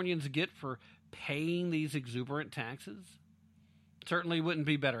Californians get for paying these exuberant taxes? Certainly wouldn't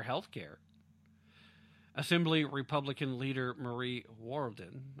be better health care. Assembly Republican leader Marie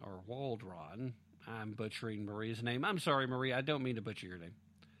Waldron, I'm butchering Marie's name. I'm sorry, Marie, I don't mean to butcher your name.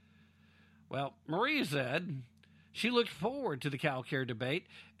 Well, Marie said she looked forward to the CalCare debate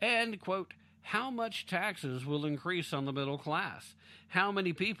and, quote, how much taxes will increase on the middle class? How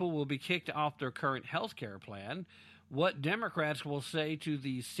many people will be kicked off their current health care plan? What Democrats will say to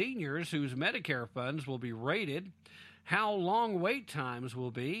the seniors whose Medicare funds will be raided? How long wait times will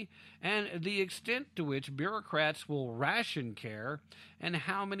be? And the extent to which bureaucrats will ration care? And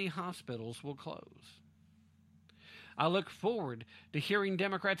how many hospitals will close? I look forward to hearing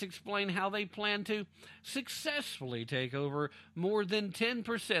Democrats explain how they plan to successfully take over more than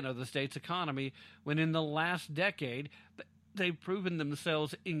 10% of the state's economy when in the last decade they've proven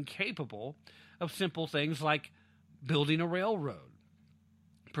themselves incapable of simple things like building a railroad,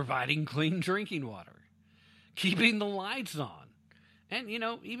 providing clean drinking water, keeping the lights on, and,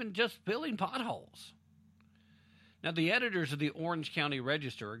 even just filling potholes. Now, the editors of the Orange County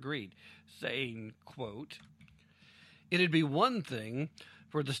Register agreed, saying, quote, it'd be one thing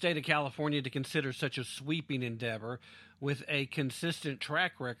for the state of California to consider such a sweeping endeavor with a consistent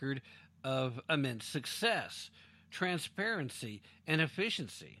track record of immense success, transparency, and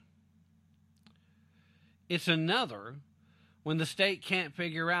efficiency. It's another when the state can't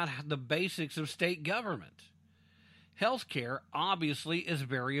figure out the basics of state government. Healthcare obviously is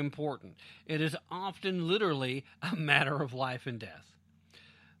very important. It is often literally a matter of life and death.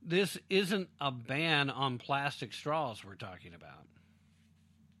 This isn't a ban on plastic straws we're talking about.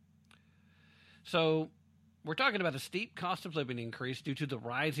 So, we're talking about a steep cost of living increase due to the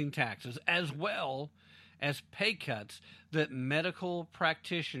rising taxes, as well as pay cuts that medical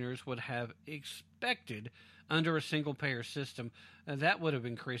practitioners would have expected under a single-payer system. That would have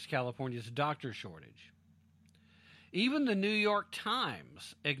increased California's doctor shortage. Even the New York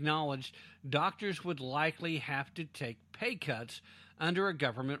Times acknowledged doctors would likely have to take pay cuts under a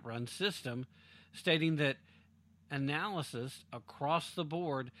government-run system, stating that analysis across the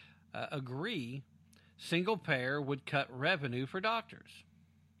board agree single-payer would cut revenue for doctors.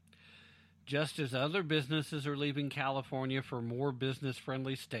 Just as other businesses are leaving California for more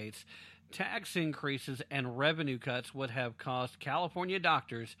business-friendly states, tax increases and revenue cuts would have caused California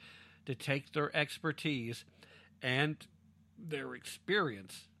doctors to take their expertise and their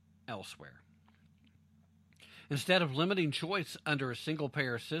experience elsewhere. Instead of limiting choice under a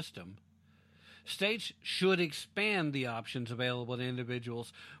single-payer system, states should expand the options available to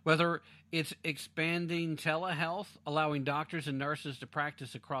individuals, whether it's expanding telehealth, allowing doctors and nurses to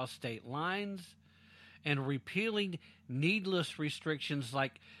practice across state lines, and repealing needless restrictions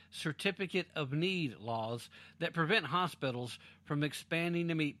like certificate of need laws that prevent hospitals from expanding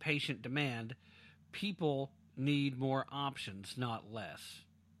to meet patient demand. People need more options, not less.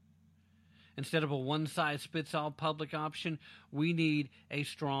 Instead of a one-size-fits-all public option, we need a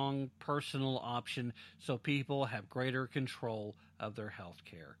strong personal option so people have greater control of their health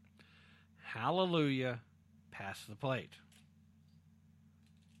care. Hallelujah. Pass the plate.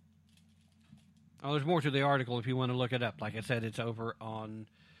 Oh, there's more to the article if you want to look it up. Like I said, it's over on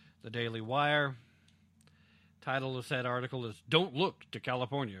the Daily Wire. Title of said article is "Don't Look to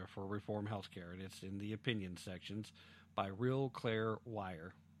California for Reform Healthcare," and it's in the opinion sections by Real Clear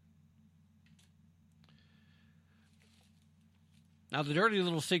Wire. Now, the dirty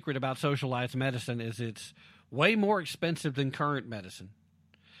little secret about socialized medicine is it's way more expensive than current medicine.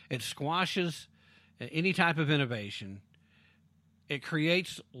 It squashes any type of innovation. It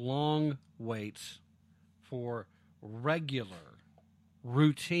creates long waits for regular,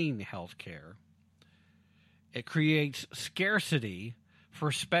 routine health care. It creates scarcity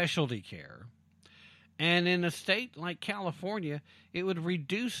for specialty care. And in a state like California, it would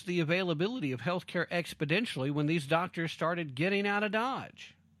reduce the availability of health care exponentially when these doctors started getting out of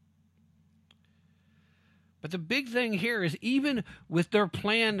Dodge. But the big thing here is even with their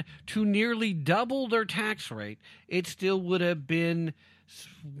plan to nearly double their tax rate, it still would have been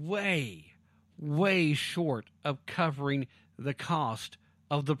way, way short of covering the cost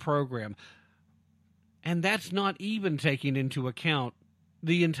of the program. And that's not even taking into account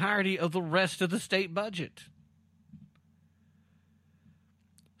the entirety of the rest of the state budget.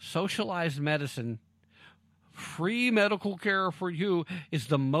 Socialized medicine, free medical care for you, is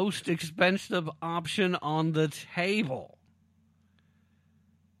the most expensive option on the table.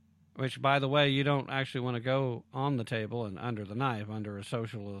 Which, by the way, you don't actually want to go on the table and under the knife under a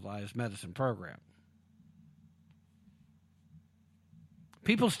socialized medicine program.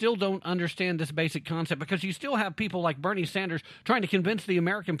 People still don't understand this basic concept because you still have people like Bernie Sanders trying to convince the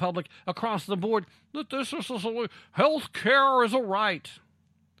American public across the board that this is health care is a right.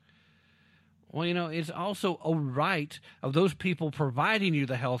 Well, you know, it's also a right of those people providing you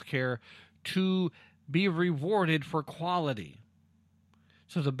the health care to be rewarded for quality.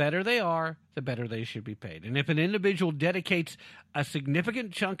 So the better they are, the better they should be paid. And if an individual dedicates a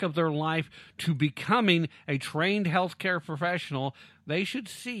significant chunk of their life to becoming a trained healthcare professional, they should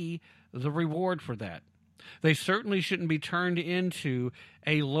see the reward for that. They certainly shouldn't be turned into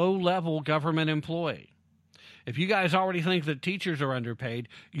a low-level government employee. If you guys already think that teachers are underpaid,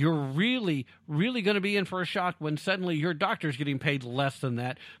 you're really, really going to be in for a shock when suddenly your doctor's getting paid less than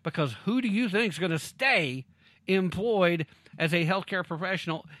that, because who do you think is going to stay employed as a healthcare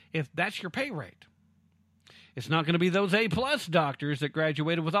professional if that's your pay rate? It's not going to be those A-plus doctors that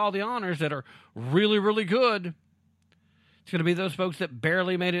graduated with all the honors that are really, really good. It's going to be those folks that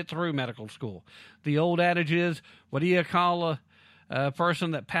barely made it through medical school. The old adage is, what do you call a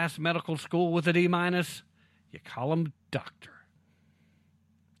person that passed medical school with a D-? You call them doctor.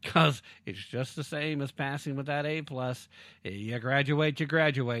 Because it's just the same as passing with that A-plus. You graduate,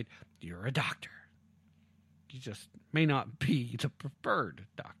 you're a doctor. You just may not be the preferred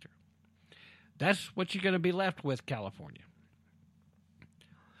doctor. That's what you're going to be left with, California.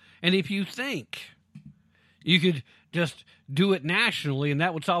 And if you think you could just do it nationally and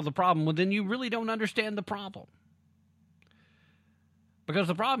that would solve the problem, well, then you really don't understand the problem. Because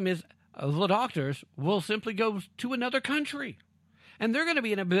the problem is the doctors will simply go to another country. And they're going to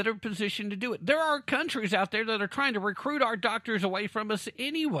be in a better position to do it. There are countries out there that are trying to recruit our doctors away from us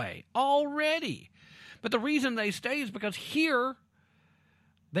anyway, already. But the reason they stay is because here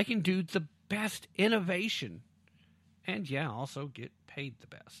they can do the best innovation and, yeah, also get paid the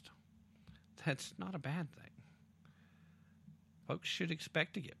best. That's not a bad thing. Folks should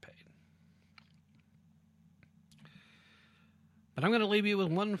expect to get paid. But I'm going to leave you with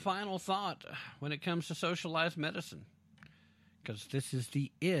one final thought when it comes to socialized medicine, because this is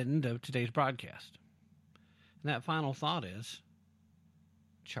the end of today's broadcast. And that final thought is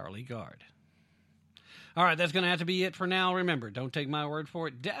Charlie Gard. All right, that's going to have to be it for now. Remember, don't take my word for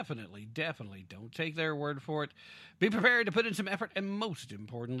it. Definitely don't take their word for it. Be prepared to put in some effort, and most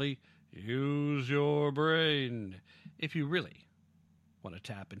importantly, use your brain if you really want to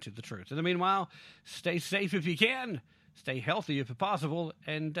tap into the truth. In the meanwhile, stay safe if you can, stay healthy if possible,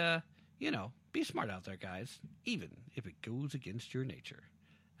 and, be smart out there, guys, even if it goes against your nature.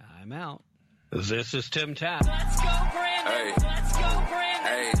 I'm out. This is Tim Tapp. Let's go, Brandon. Hey. Let's go, Brandon.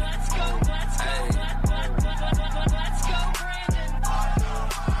 Hey. Let's go. Let's go. Hey. Let's go, Brandon.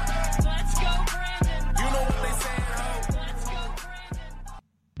 Let's go, Brandon. You know what they say, ho? Let's go, Brandon.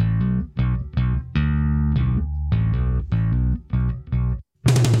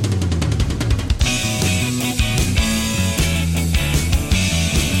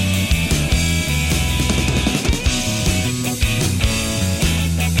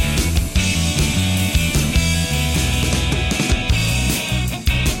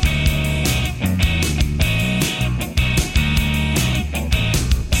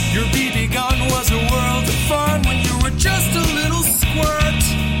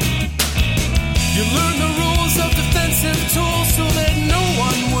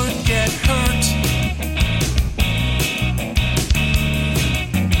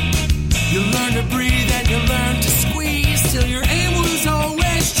 You learn to breathe and you learn to squeeze till your aim was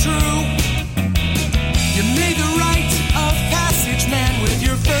always true. You made the rite of passage, man, with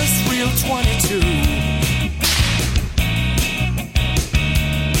your first real 22.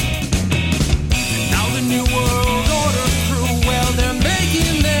 Now the New World Order crew, well, they're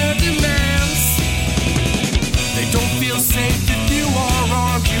making their demands. They don't feel safe if you are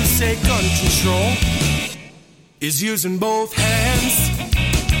armed. You say gun control is using both hands.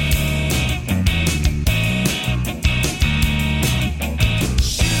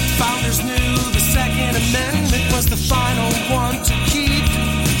 Founders knew the Second Amendment was the final one to keep,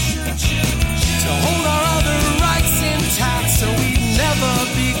 to hold our other rights intact so we'd never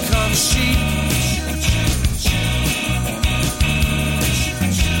become sheep.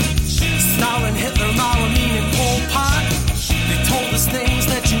 Stalin, Hitler, Mao, and Pol Pot, they told us things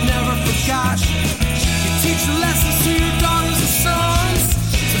that you never forgot. You teach the lessons to your daughters and sons,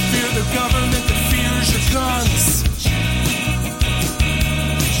 to fear the government that fears your guns.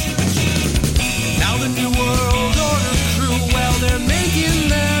 Now the New World Order crew, well, they're making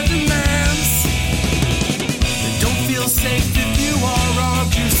their demands. They don't feel safe if you are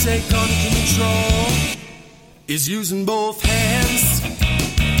armed. You say gun control is using both hands.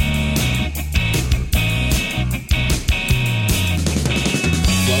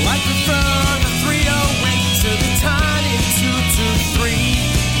 Well, I prefer the 308 to the tiny 223.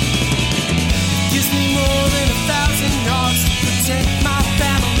 It gives me more than 1,000 yards to protect my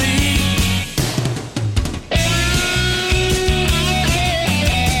family.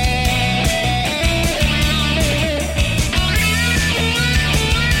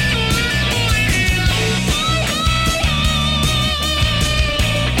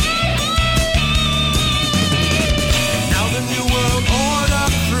 Now the New World Order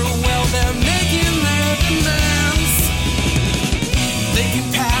crew, well, they're making their demands. They can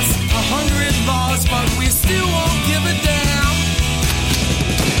pass 100 laws, but we still won't give a damn.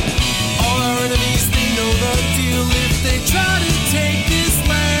 All our enemies, they know the deal. If they try to take this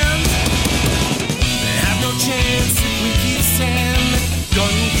land, they have no chance if we keep saying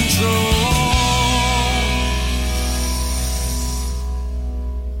gun control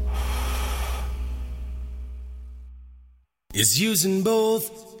is using both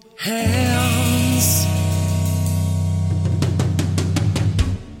hands.